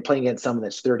 And you're playing against someone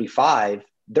that's 35.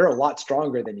 They're a lot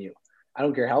stronger than you. I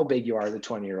don't care how big you are, the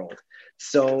 20-year-old.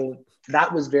 So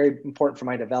that was very important for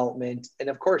my development. And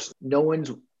of course, no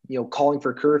one's, calling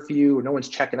for curfew, or no one's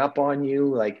checking up on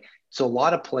you. So a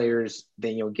lot of players,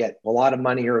 they, get a lot of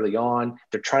money early on.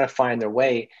 They're trying to find their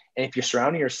way. And if you're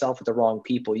surrounding yourself with the wrong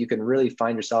people, you can really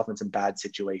find yourself in some bad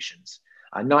situations.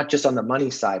 Not just on the money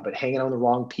side, but hanging out with the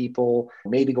wrong people,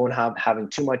 maybe having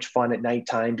too much fun at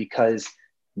nighttime because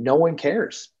no one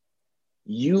cares.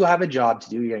 You have a job to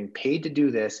do. You're getting paid to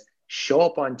do this. Show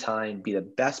up on time, be the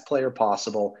best player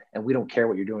possible, and we don't care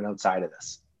what you're doing outside of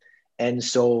this. And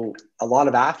so a lot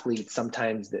of athletes,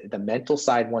 sometimes the mental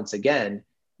side, once again,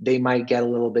 they might get a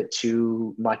little bit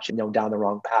too much, down the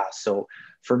wrong path. So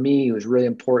for me, it was really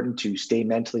important to stay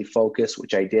mentally focused,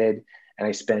 which I did. And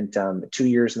I spent 2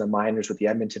 years in the minors with the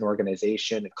Edmonton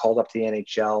organization, called up to the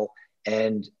NHL.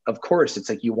 And of course, it's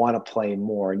like you want to play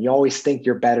more. And you always think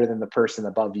you're better than the person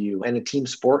above you. And a team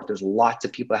sport, there's lots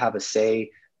of people that have a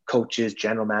say. Coaches,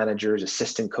 general managers,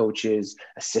 assistant coaches,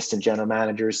 assistant general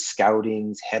managers,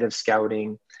 scoutings, head of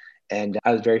scouting. And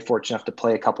I was very fortunate enough to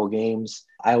play a couple of games.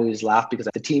 I always laugh because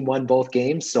the team won both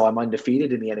games, so I'm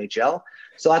undefeated in the NHL.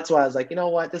 So that's why I was like, you know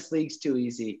what, this league's too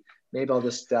easy. Maybe I'll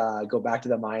just go back to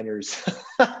the minors.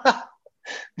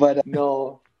 But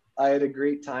no, I had a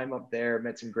great time up there,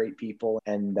 met some great people.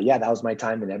 And yeah, that was my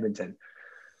time in Edmonton.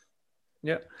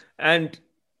 Yeah. And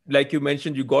like you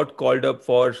mentioned, you got called up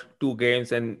for 2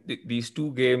 games, and these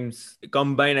 2 games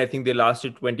combined, I think they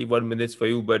lasted 21 minutes for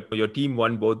you, but your team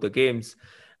won both the games.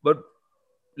 But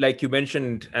like you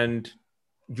mentioned, and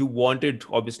you wanted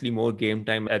obviously more game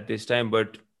time at this time,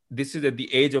 but this is at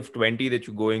the age of 20 that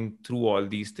you're going through all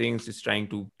these things, is trying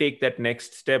to take that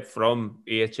next step from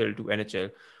AHL to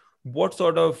NHL. What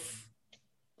sort of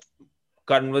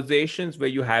conversations were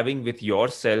you having with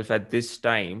yourself at this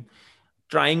time,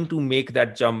 trying to make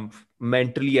that jump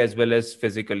mentally as well as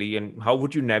physically? And how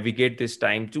would you navigate this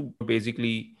time to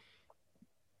basically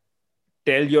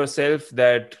tell yourself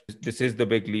that this is the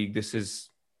big league, this is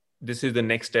the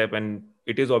next step, and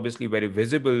it is obviously very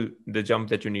visible, the jump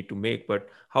that you need to make, but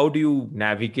how do you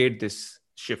navigate this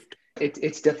shift?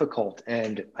 It's difficult.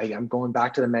 And I'm going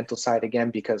back to the mental side again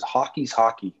because hockey's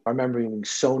hockey. I remember being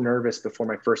so nervous before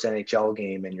my first NHL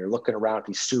game, and you're looking around at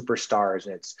these superstars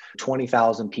and it's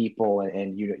 20,000 people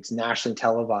and it's nationally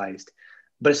televised.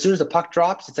 But as soon as the puck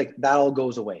drops, it's like that all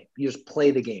goes away. You just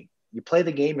play the game. You play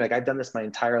the game. Like I've done this my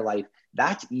entire life.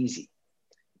 That's easy.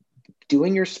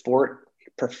 Doing your sport,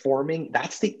 performing,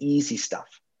 that's the easy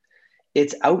stuff.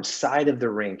 It's outside of the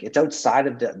rink. It's outside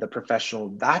of the professional.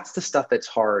 That's the stuff that's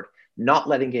hard. Not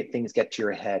letting things get to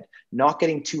your head, not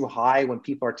getting too high when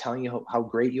people are telling you how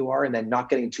great you are, and then not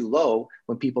getting too low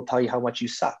when people tell you how much you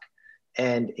suck.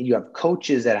 And you have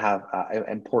coaches that have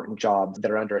important jobs that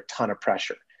are under a ton of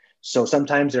pressure. So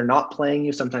sometimes they're not playing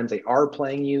you. Sometimes they are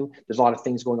playing you. There's a lot of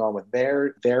things going on with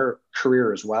their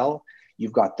career as well.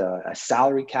 You've got a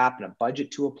salary cap and a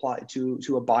budget to apply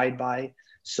to abide by.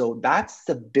 So that's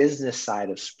the business side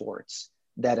of sports.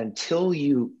 that until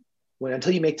you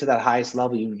make to that highest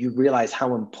level, you realize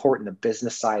how important the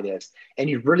business side is, and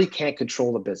you really can't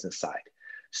control the business side.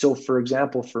 So, for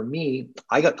example, for me,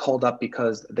 I got called up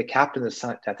because the captain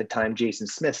at the time, Jason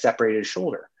Smith, separated his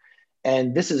shoulder.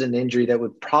 And this is an injury that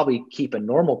would probably keep a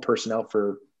normal person out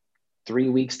for 3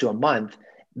 weeks to a month.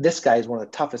 This guy is one of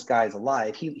the toughest guys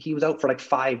alive. He was out for like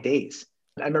 5 days.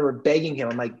 I remember begging him.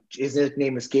 I'm like, his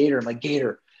name is Gator. I'm like,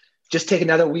 Gator, just take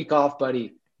another week off,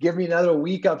 buddy. Give me another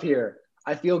week up here.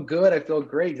 I feel good. I feel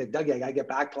great. He's like, Doug, I got to get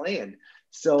back playing.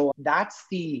 So that's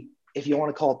if you want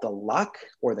to call it the luck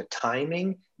or the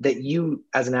timing that you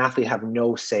as an athlete have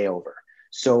no say over.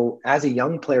 So as a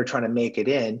young player trying to make it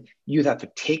in, you have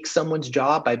to take someone's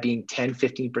job by being 10,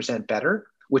 15% better,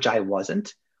 which I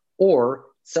wasn't, or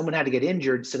someone had to get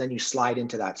injured. So then you slide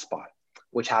into that spot,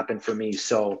 which happened for me.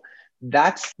 So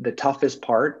that's the toughest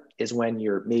part, is when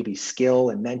you're maybe skill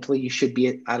and mentally you should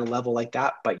be at a level like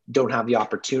that, but don't have the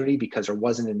opportunity because there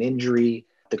wasn't an injury.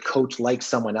 The coach likes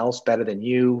someone else better than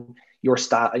you. Your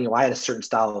style, I had a certain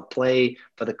style of play,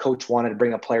 but the coach wanted to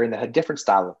bring a player in that had a different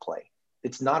style of play.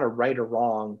 It's not a right or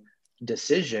wrong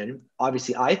decision.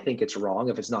 Obviously, I think it's wrong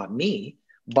if it's not me,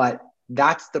 but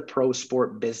that's the pro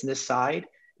sport business side.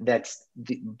 That's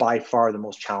by far the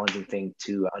most challenging thing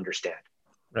to understand.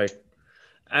 Right.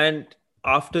 And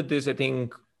after this, I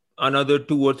think another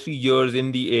 2 or 3 years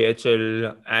in the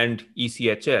AHL and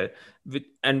ECHL,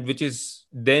 which is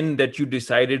then that you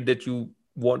decided that you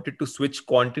wanted to switch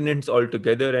continents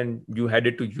altogether, and you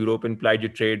headed to Europe and plied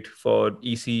your trade for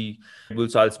EC Bull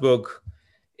Salzburg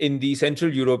in the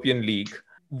Central European League.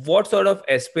 What sort of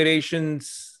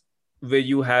aspirations were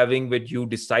you having when you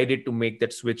decided to make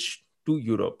that switch to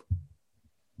Europe?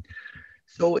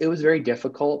 So it was very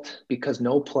difficult because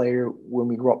no player, when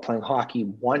we grew up playing hockey,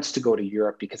 wants to go to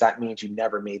Europe because that means you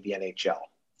never made the NHL.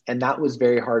 And that was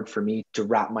very hard for me to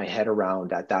wrap my head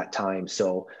around at that time.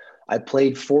 So I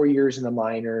played 4 years in the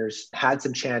minors, had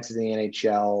some chances in the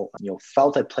NHL,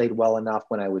 felt I played well enough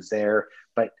when I was there,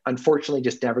 but unfortunately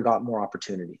just never got more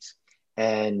opportunities.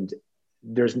 And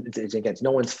it's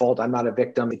no one's fault. I'm not a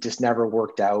victim. It just never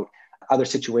worked out. Other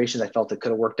situations I felt it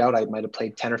could have worked out. I might have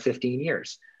played 10 or 15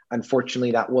 years.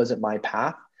 Unfortunately, that wasn't my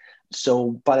path.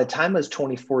 So by the time I was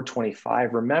 24,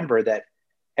 25, remember that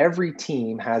every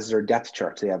team has their depth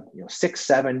charts. They have 6,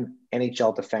 7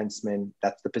 NHL defensemen.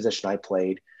 That's the position I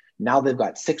played. Now they've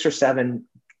got 6 or 7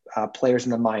 players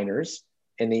in the minors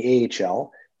in the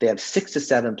AHL. They have 6 to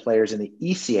 7 players in the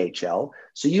ECHL.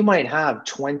 So you might have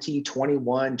 20,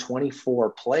 21, 24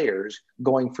 players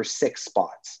going for 6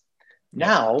 spots.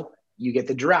 Now you get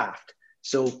the draft.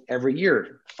 So every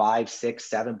year, 5, 6,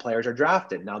 7 players are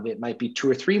drafted. Now it might be 2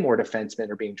 or 3 more defensemen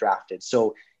are being drafted.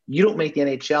 So you don't make the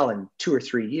NHL in 2 or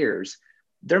 3 years.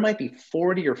 There might be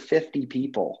 40 or 50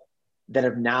 people that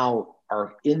have now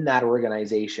are in that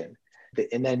organization.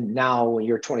 And then now when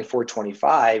you're 24,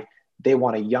 25, they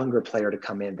want a younger player to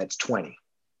come in that's 20,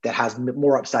 that has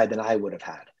more upside than I would have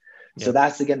had. Yep. So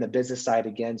that's, again, the business side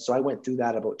again. So I went through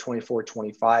that about 24,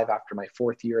 25 after my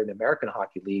 4th year in the American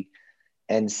Hockey League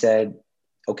and said,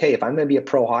 okay, if I'm going to be a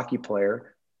pro hockey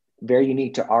player, very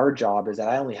unique to our job is that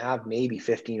I only have maybe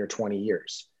 15 or 20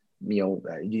 years.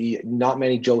 Not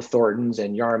many Joe Thorntons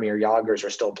and Jaromir Jagrs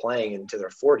are still playing into their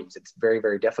 40s. It's very,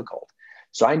 very difficult.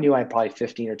 So I knew I had probably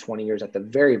 15 or 20 years at the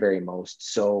very, very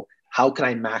most. So how can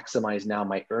I maximize now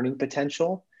my earning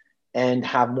potential and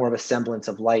have more of a semblance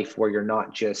of life where you're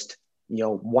not just,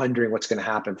 wondering what's going to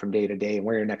happen from day to day and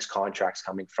where your next contract's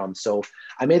coming from. So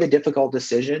I made a difficult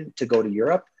decision to go to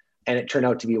Europe, and it turned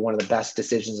out to be one of the best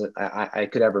decisions that I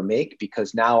could ever make,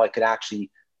 because now I could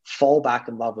actually fall back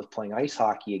in love with playing ice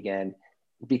hockey again,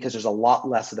 because there's a lot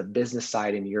less of the business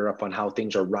side in Europe on how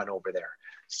things are run over there.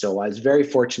 So I was very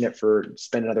fortunate for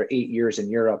spending another 8 years in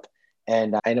Europe,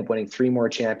 and I ended up winning 3 more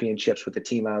championships with the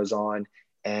team I was on,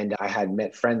 and I had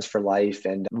met friends for life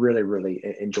and really, really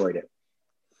enjoyed it.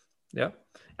 Yeah.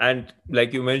 And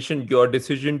like you mentioned, your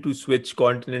decision to switch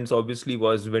continents obviously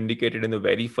was vindicated in the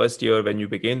very first year when you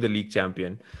became the league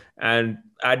champion, and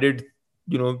added,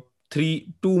 2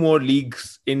 more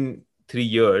leagues in 3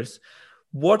 years.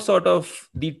 What sort of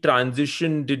the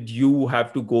transition did you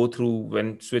have to go through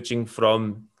when switching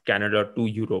from Canada to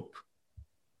Europe?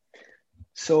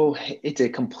 So it's a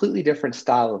completely different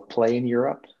style of play in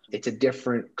Europe. It's a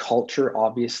different culture,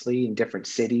 obviously, in different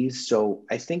cities. So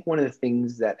I think one of the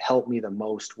things that helped me the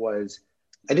most was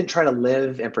I didn't try to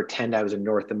live and pretend I was in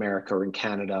North America or in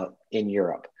Canada in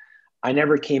Europe. I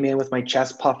never came in with my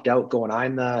chest puffed out going,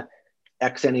 I'm the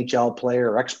ex-NHL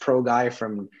player or ex-pro guy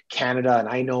from Canada, and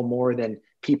I know more than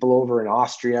people over in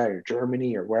Austria or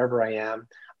Germany or wherever I am.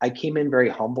 I came in very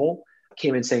humble,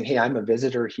 came in saying, hey, I'm a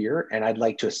visitor here and I'd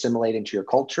like to assimilate into your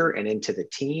culture and into the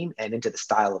team and into the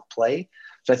style of play.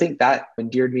 So I think that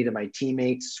endeared me to my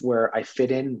teammates where I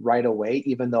fit in right away,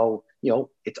 even though,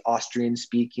 it's Austrian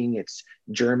speaking, it's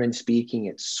German speaking,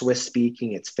 it's Swiss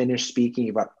speaking, it's Finnish speaking.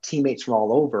 You've got teammates from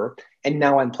all over. And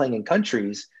now I'm playing in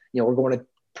countries, we're going to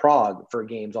Prague for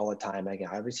games all the time. Again,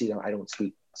 obviously I don't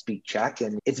speak Czech,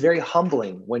 and it's very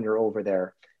humbling when you're over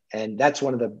there. And that's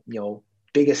one of the,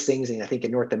 biggest things, and I think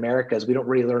in North America, is we don't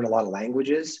really learn a lot of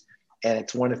languages. And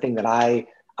it's one of the things that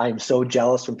I'm so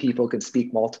jealous when people can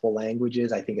speak multiple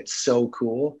languages. I think it's so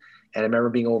cool. And I remember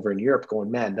being over in Europe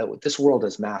going, man, this world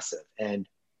is massive. And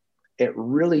it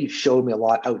really showed me a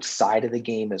lot outside of the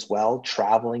game as well,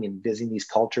 traveling and visiting these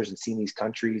cultures and seeing these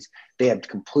countries. They have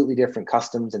completely different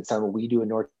customs than some of what we do in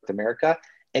North America,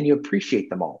 and you appreciate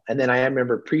them all. And then I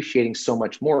remember appreciating so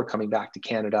much more coming back to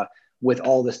Canada with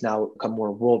all this now come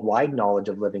more worldwide knowledge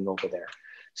of living over there.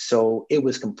 So it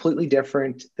was completely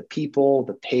different. The people,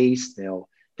 the pace,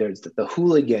 there's the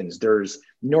hooligans. There's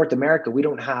North America. We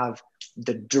don't have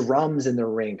the drums in the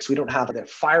rinks. We don't have the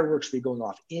fireworks be going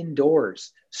off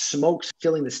indoors, smokes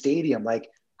filling the stadium, like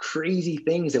crazy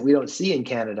things that we don't see in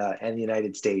Canada and the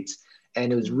United States.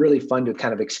 And it was really fun to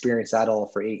kind of experience that all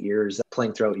for 8 years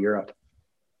playing throughout Europe.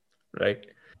 Right.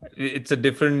 It's a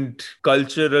different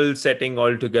cultural setting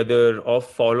altogether of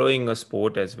following a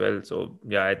sport as well. So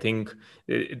yeah, I think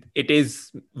it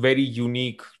is very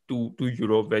unique to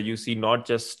Europe, where you see not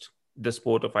just the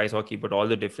sport of ice hockey, but all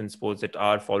the different sports that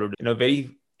are followed in a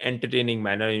very entertaining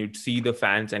manner. You'd see the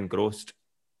fans engrossed.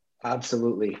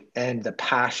 Absolutely. And the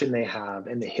passion they have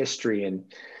and the history.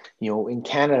 And, in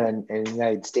Canada and the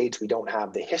United States, we don't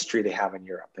have the history they have in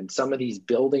Europe. And some of these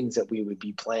buildings that we would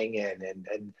be playing in,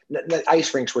 and the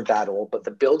ice rinks were that old, but the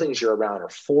buildings you're around are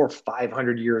 400 or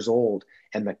 500 years old.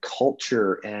 And the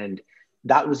culture, and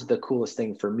that was the coolest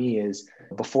thing for me, is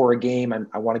before a game,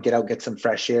 I want to get out, get some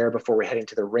fresh air before we're heading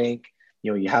to the rink.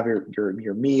 You have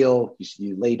your meal,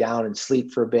 you lay down and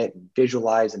sleep for a bit and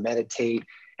visualize and meditate.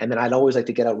 And then I'd always like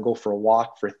to get out and go for a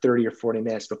walk for 30 or 40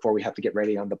 minutes before we have to get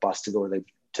ready on the bus to go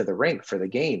to the rink for the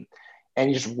game. And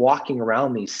you're just walking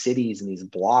around these cities and these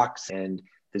blocks and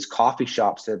these coffee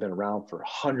shops that have been around for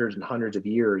hundreds and hundreds of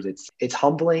years. It's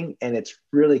humbling, and it's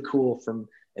really cool from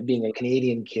being a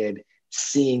Canadian kid,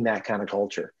 seeing that kind of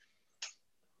culture.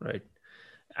 Right.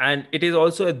 And it is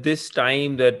also at this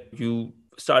time that you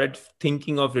started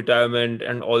thinking of retirement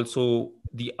and also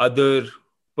the other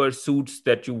pursuits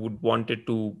that you would wanted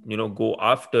to, go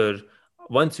after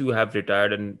once you have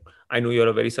retired. And I know you're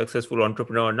a very successful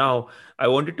entrepreneur now. I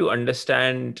wanted to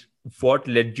understand what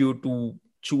led you to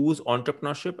choose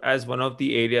entrepreneurship as one of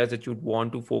the areas that you'd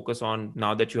want to focus on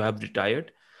now that you have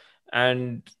retired,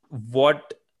 and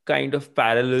what kind of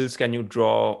parallels can you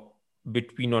draw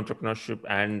between entrepreneurship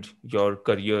and your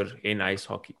career in ice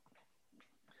hockey?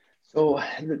 So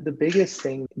the biggest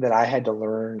thing that I had to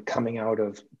learn coming out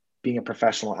of being a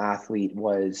professional athlete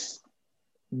was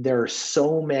there are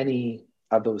so many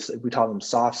of those, we call them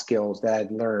soft skills, that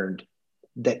I'd learned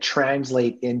that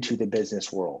translate into the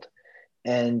business world.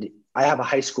 And I have a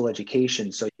high school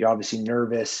education, so you're obviously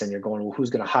nervous and you're going, well, who's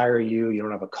going to hire you? You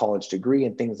don't have a college degree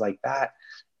and things like that.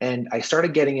 And I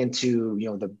started getting into,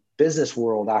 the business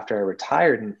world after I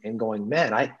retired and going,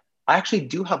 man, I actually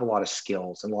do have a lot of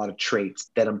skills and a lot of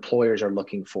traits that employers are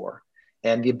looking for.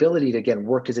 And the ability to, again,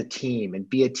 work as a team and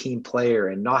be a team player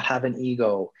and not have an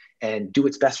ego and do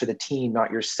what's best for the team,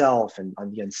 not yourself, and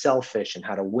be unselfish, and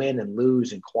how to win and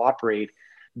lose and cooperate.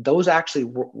 Those actually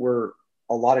were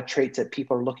a lot of traits that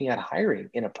people are looking at hiring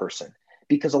in a person,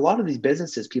 because a lot of these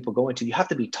businesses people go into, you have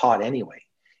to be taught anyway.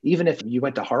 Even if you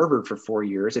went to Harvard for 4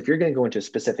 years, if you're going to go into a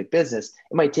specific business,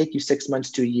 it might take you 6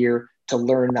 months to a year to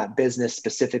learn that business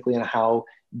specifically and how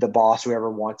the boss, whoever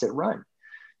wants it, run.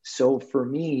 So for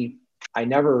me, I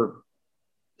never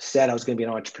said I was going to be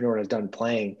an entrepreneur and I was done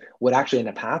playing. What actually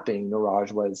ended up happening,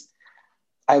 Niraj, was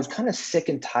I was kind of sick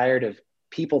and tired of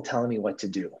people telling me what to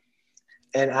do.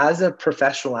 And as a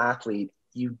professional athlete,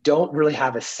 you don't really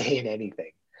have a say in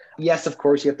anything. Yes, of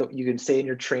course, you can stay in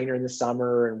your trainer in the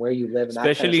summer and where you live and that kind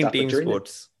of Especially in stuff. team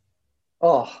sports.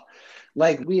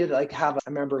 We had I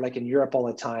remember in Europe all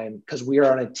the time, because we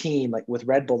are on a team with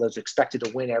Red Bull that's expected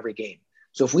to win every game.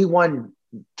 So if we won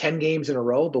 10 games in a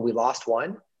row, but we lost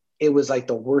one, it was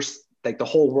the worst, the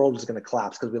whole world was going to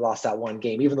collapse because we lost that one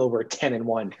game, even though we're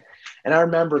 10-1. And I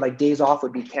remember days off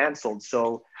would be canceled.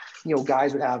 So,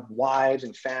 guys would have wives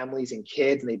and families and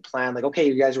kids, and they'd plan okay,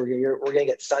 you guys, we're going to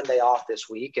get Sunday off this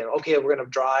week. And okay, we're going to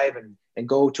drive and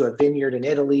go to a vineyard in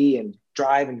Italy and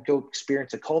drive and go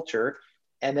experience a culture.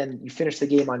 And then you finish the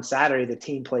game on Saturday, the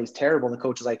team plays terrible. And the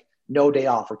coach is like, no day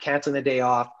off. We're canceling the day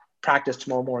off. practice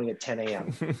tomorrow morning at 10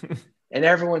 a.m. And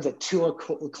everyone's at 2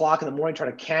 o'clock in the morning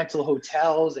trying to cancel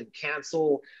hotels and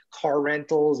cancel car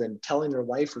rentals and telling their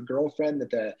wife or girlfriend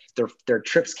that their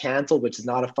trip's canceled, which is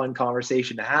not a fun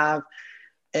conversation to have.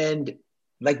 And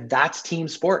like, that's team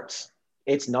sports.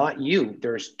 It's not you.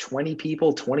 There's 20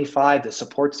 people, 25, the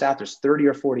support staff, there's 30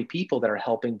 or 40 people that are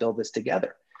helping build this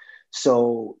together.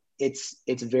 So it's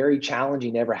very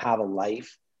challenging to ever have a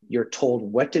life. You're told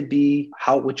what to be,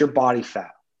 what's your body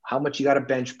fat, how much you got to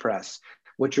bench press,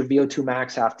 what your VO2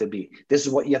 max have to be. This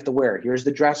is what you have to wear. Here's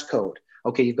the dress code.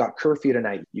 Okay, you've got curfew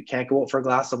tonight. You can't go out for a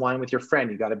glass of wine with your friend.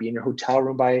 You got to be in your hotel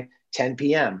room by 10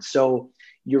 p.m. So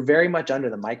you're very much under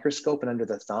the microscope and under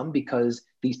the thumb because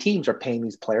these teams are paying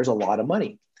these players a lot of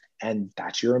money, and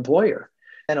that's your employer.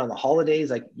 And on the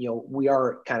holidays, like, we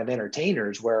are kind of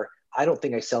entertainers, where I don't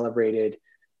think I celebrated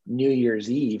New Year's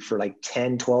Eve for like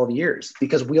 10, 12 years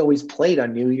because we always played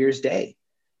on New Year's Day.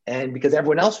 And because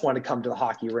everyone else wanted to come to the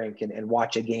hockey rink and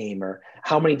watch a game, or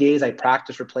how many days I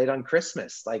practiced or played on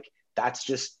Christmas. Like, that's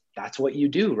what you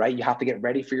do, right? You have to get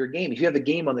ready for your game. If you have a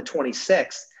game on the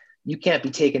 26th, you can't be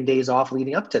taking days off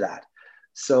leading up to that.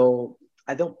 So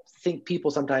I don't think people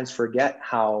sometimes forget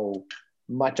how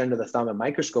much under the thumb and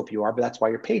microscope you are, but that's why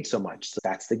you're paid so much. So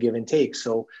that's the give and take.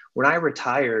 So when I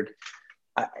retired,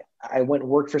 I went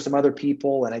and worked for some other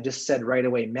people, and I just said right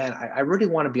away, man, I really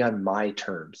want to be on my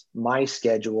terms, my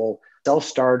schedule,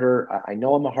 self-starter. I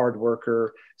know I'm a hard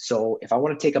worker. So if I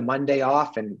want to take a Monday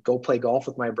off and go play golf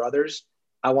with my brothers,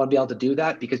 I want to be able to do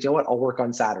that because, you know what, I'll work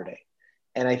on Saturday.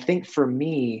 And I think for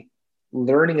me,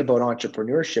 learning about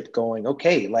entrepreneurship, going,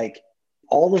 okay, like,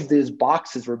 all of these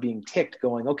boxes were being ticked,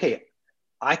 going, okay,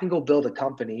 I can go build a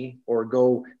company or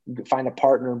go find a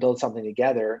partner and build something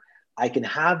together. I can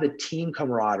have the team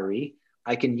camaraderie.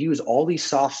 I can use all these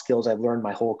soft skills I've learned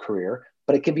my whole career,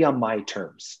 but it can be on my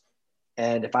terms.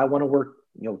 And if I want to work,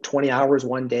 20 hours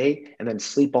one day and then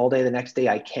sleep all day the next day,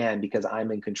 I can, because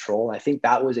I'm in control. I think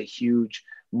that was a huge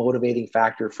motivating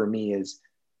factor for me, is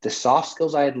the soft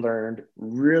skills I had learned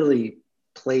really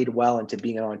played well into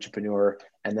being an entrepreneur,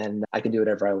 and then I can do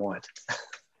whatever I want.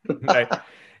 Right.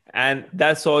 And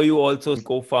that's how you also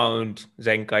co-found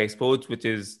Zenkai Sports, which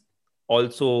is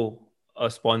also a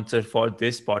sponsor for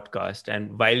this podcast.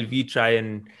 And while we try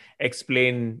and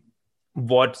explain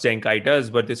what Zenkai does,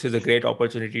 but this is a great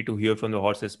opportunity to hear from the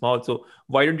horse's mouth. So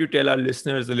why don't you tell our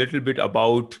listeners a little bit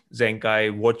about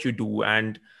Zenkai, what you do,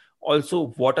 and also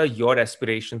what are your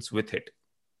aspirations with it?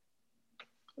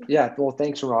 Yeah, well,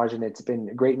 thanks, Rajan. It's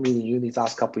been great meeting you these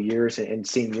last couple of years and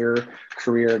seeing your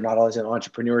career, not only as an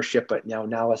entrepreneurship, but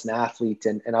now as an athlete,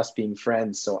 and us being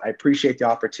friends. So I appreciate the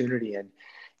opportunity.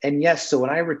 And yes, so when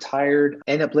I retired,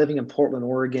 I ended up living in Portland,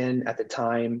 Oregon at the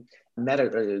time. I met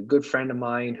a good friend of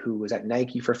mine who was at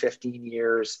Nike for 15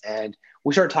 years, and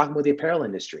we started talking about the apparel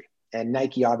industry. And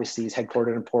Nike obviously is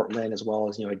headquartered in Portland, as well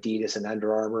as Adidas and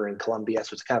Under Armour and Columbia.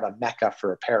 So it's kind of a mecca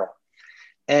for apparel.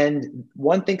 And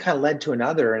one thing kind of led to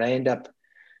another, and I ended up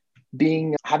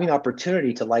having the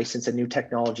opportunity to license a new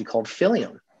technology called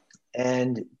Philium.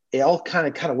 And it all kind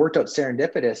of worked out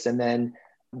serendipitous. And then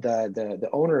the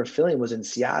owner of Philium was in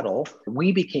Seattle.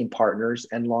 We became partners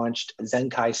and launched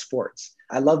Zenkai Sports.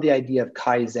 I love the idea of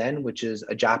Kaizen, which is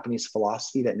a Japanese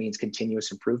philosophy that means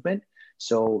continuous improvement.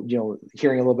 So,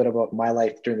 hearing a little bit about my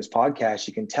life during this podcast,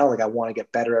 you can tell, like, I want to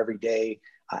get better every day.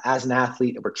 As an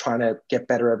athlete, we're trying to get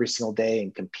better every single day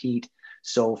and compete.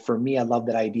 So for me, I love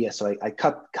that idea. So I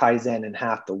cut Kaizen in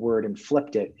half, the word, and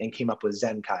flipped it and came up with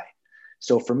Zenkai.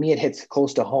 So for me, it hits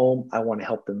close to home. I want to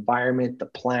help the environment, the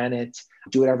planet,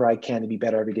 do whatever I can to be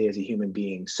better every day as a human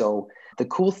being. So the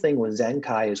cool thing with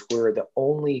Zenkai is we're the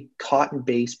only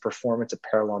cotton-based performance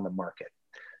apparel on the market.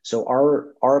 So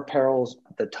our apparels,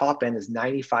 the top end is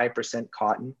 95%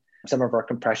 cotton. Some of our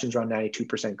compressions are around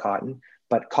 92% cotton,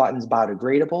 but cotton's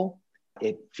biodegradable.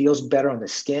 It feels better on the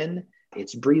skin.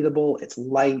 It's breathable. It's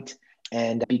light.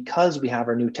 And because we have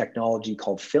our new technology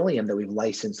called Philium that we've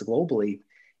licensed globally,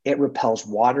 it repels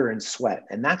water and sweat.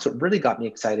 And that's what really got me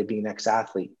excited being an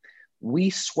ex-athlete. We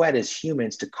sweat as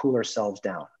humans to cool ourselves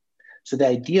down. So the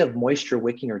idea of moisture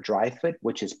wicking or dry fit,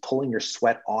 which is pulling your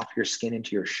sweat off your skin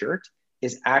into your shirt,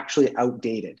 is actually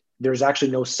outdated. There's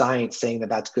actually no science saying that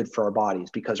that's good for our bodies,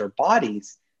 because our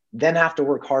bodies then have to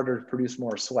work harder to produce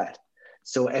more sweat.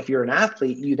 So if you're an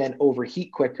athlete, you then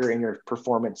overheat quicker and your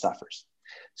performance suffers.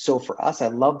 So for us, I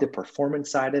love the performance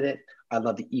side of it. I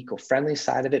love the eco-friendly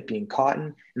side of it being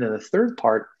cotton. And then the third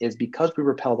part is because we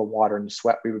repel the water and the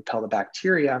sweat, we repel the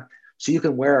bacteria. So you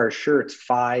can wear our shirts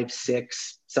 5,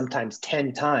 6, sometimes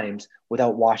 10 times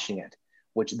without washing it,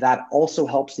 which that also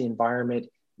helps the environment,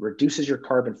 reduces your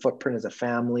carbon footprint as a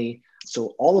family.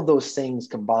 So all of those things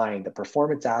combined, the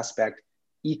performance aspect,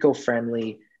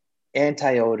 eco-friendly,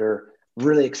 anti-odor,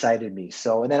 really excited me.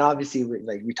 So, and then obviously,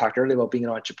 like we talked earlier about being an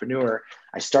entrepreneur,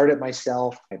 I started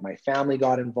myself. My family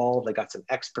got involved. I got some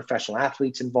ex-professional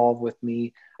athletes involved with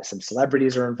me. Some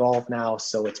celebrities are involved now.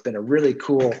 So it's been a really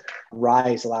cool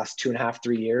rise the last 2.5,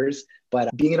 3 years.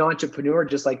 But being an entrepreneur,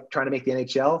 just like trying to make the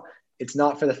NHL, it's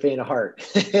not for the faint of heart.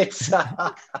 It's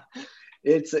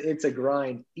a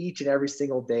grind each and every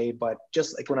single day. But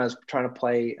just like when I was trying to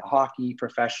play hockey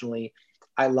professionally,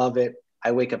 I love it.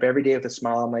 I wake up every day with a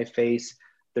smile on my face.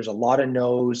 There's a lot of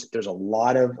no's, there's a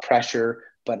lot of pressure,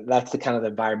 but that's the kind of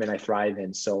environment I thrive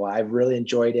in. So I've really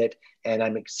enjoyed it. And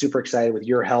I'm super excited with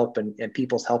your help and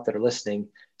people's help that are listening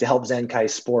to help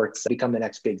Zenkai Sports become the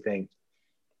next big thing.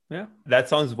 Yeah, that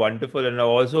sounds wonderful. And I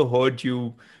also heard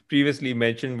you previously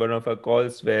mention one of our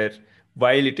calls where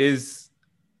while it is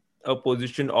a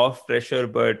position of pressure,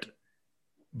 but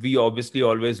we obviously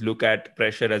always look at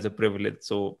pressure as a privilege.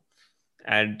 So,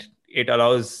 and it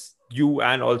allows you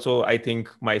and also I think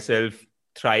myself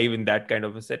thrive in that kind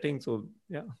of a setting. So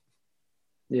yeah.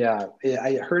 Yeah,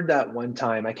 I heard that one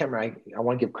time. I can't remember. I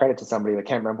want to give credit to somebody. I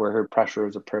can't remember where I heard pressure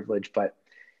was a privilege, but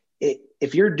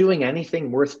if you're doing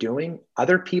anything worth doing,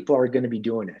 other people are going to be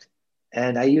doing it.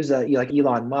 And I use like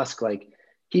Elon Musk, like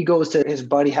he goes to his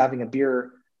buddy having a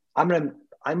beer. I'm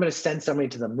gonna send somebody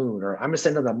to the moon, or I'm gonna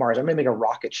send them to Mars. I'm gonna make a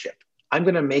rocket ship. I'm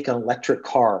gonna make an electric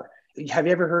car. Have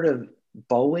you ever heard of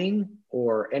Boeing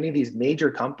or any of these major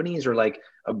companies, or like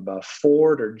a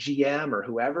Ford or GM or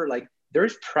whoever? Like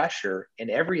there's pressure in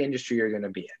every industry you're going to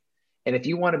be in. And if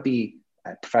you want to be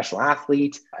a professional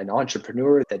athlete, an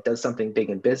entrepreneur that does something big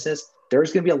in business,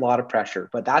 there's going to be a lot of pressure.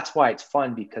 But that's why it's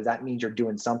fun, because that means you're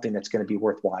doing something that's going to be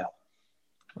worthwhile.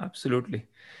 Absolutely.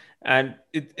 And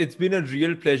it's been a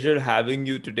real pleasure having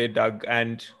you today, Doug,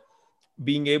 and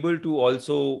being able to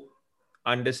also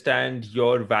understand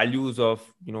your values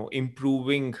of,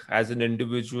 improving as an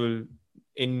individual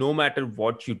in no matter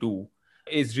what you do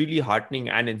is really heartening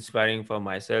and inspiring for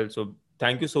myself. So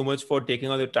thank you so much for taking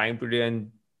all the time today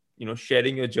and,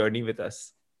 sharing your journey with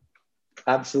us.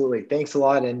 Absolutely. Thanks a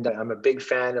lot. And I'm a big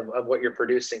fan of what you're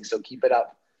producing. So keep it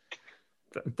up.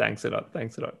 Thanks a lot.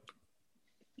 Thanks a lot.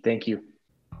 Thank you.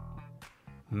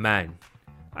 Man,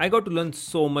 I got to learn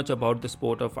so much about the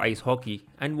sport of ice hockey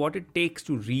and what it takes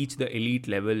to reach the elite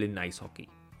level in ice hockey.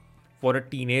 For a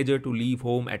teenager to leave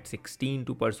home at 16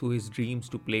 to pursue his dreams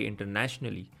to play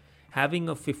internationally, having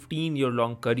a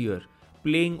 15-year-long career,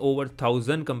 playing over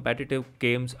 1,000 competitive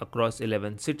games across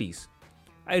 11 cities.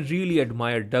 I really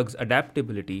admire Doug's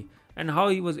adaptability and how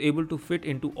he was able to fit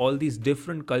into all these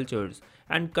different cultures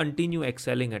and continue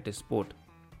excelling at his sport.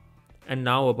 And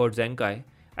now about Zenkai,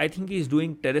 I think he's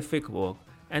doing terrific work,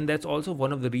 and that's also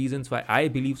one of the reasons why I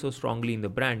believe so strongly in the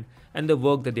brand and the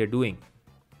work that they're doing,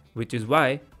 which is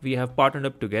why we have partnered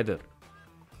up together.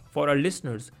 For our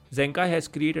listeners, Zenkai has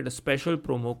created a special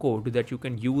promo code that you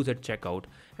can use at checkout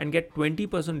and get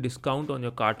 20% discount on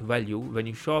your cart value when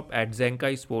you shop at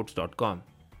zenkaisports.com.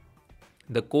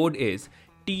 The code is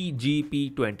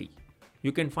TGP20.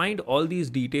 You can find all these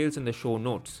details in the show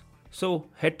notes. So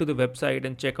head to the website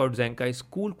and check out Zenkai's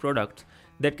cool products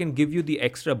that can give you the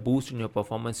extra boost in your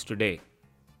performance today.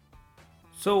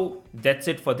 So that's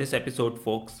it for this episode,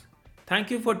 folks. Thank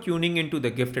you for tuning into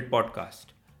the Gifted Podcast.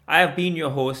 I have been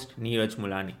your host, Neeraj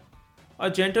Mulani. A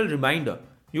gentle reminder,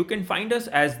 you can find us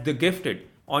as The Gifted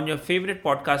on your favorite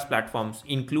podcast platforms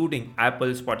including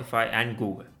Apple, Spotify and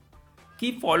Google.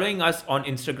 Keep following us on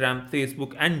Instagram,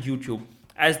 Facebook and YouTube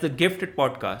as The Gifted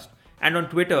Podcast and on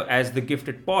Twitter as The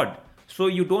Gifted Pod so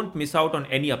you don't miss out on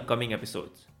any upcoming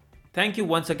episodes. Thank you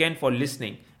once again for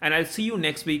listening, and I'll see you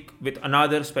next week with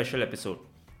another special episode.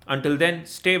 Until then,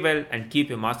 stay well and keep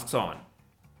your masks on.